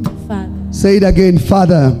 Father? Father. Say it again,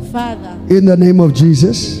 Father. Father. In the name of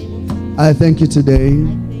Jesus, I thank you today.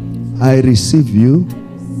 I receive you,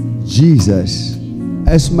 Jesus,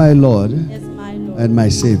 as my Lord As my Lord. and my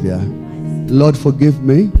Savior. Lord, forgive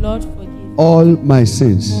me Lord forgive all my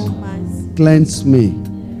sins. my sins. Cleanse me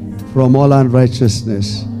from all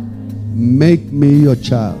unrighteousness. Make me your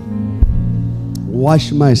child.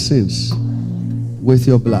 Wash my sins with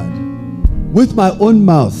your blood. With my own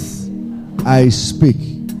mouth, I speak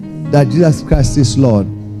that Jesus Christ is Lord,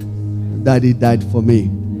 that He died for me.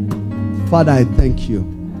 Father, I thank you.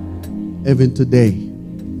 Even today,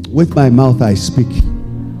 with my mouth I speak.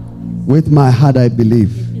 With my heart I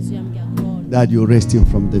believe that you raised Him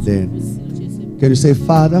from the dead. Can you say,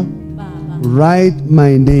 Father, write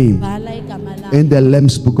my name in the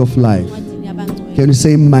Lamb's Book of Life? Can you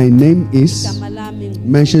say, my name is?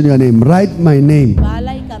 Mention your name. Write my name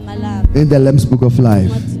in the Lamb's Book of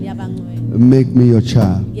Life. Make me your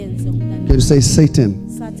child. Can you say, Satan,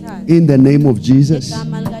 in the name of Jesus,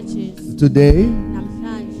 today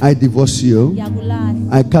I divorce you.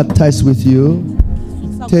 I cut ties with you.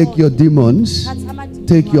 Take your demons,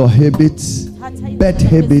 take your habits, bad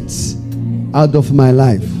habits out of my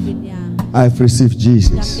life. I've received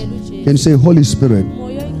Jesus. Can you say, Holy Spirit,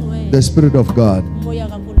 the Spirit of God,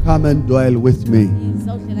 come and dwell with me.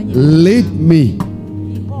 Lead me,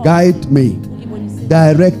 guide me,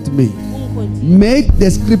 direct me. Make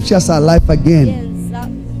the scriptures alive again.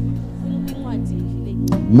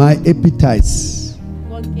 My appetites,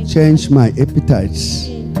 change my appetites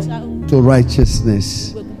to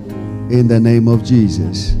righteousness in the name of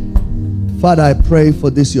Jesus. Father, I pray for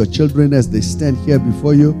this, your children, as they stand here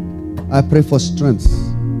before you. I pray for strength.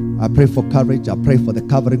 I pray for courage. I pray for the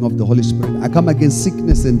covering of the Holy Spirit. I come against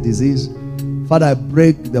sickness and disease. Father, I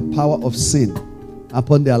break the power of sin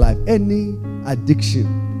upon their life. Any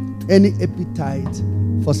addiction, any appetite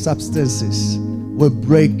for substances will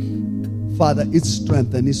break, Father, its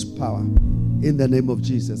strength and its power in the name of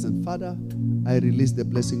Jesus. And Father, I release the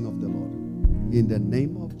blessing of the Lord in the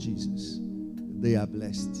name of Jesus. They are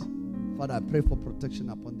blessed. Father, I pray for protection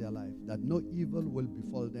upon their life, that no evil will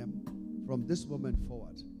befall them from this moment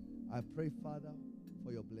forward. I pray, Father,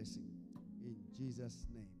 for your blessing in Jesus'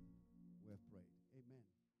 name.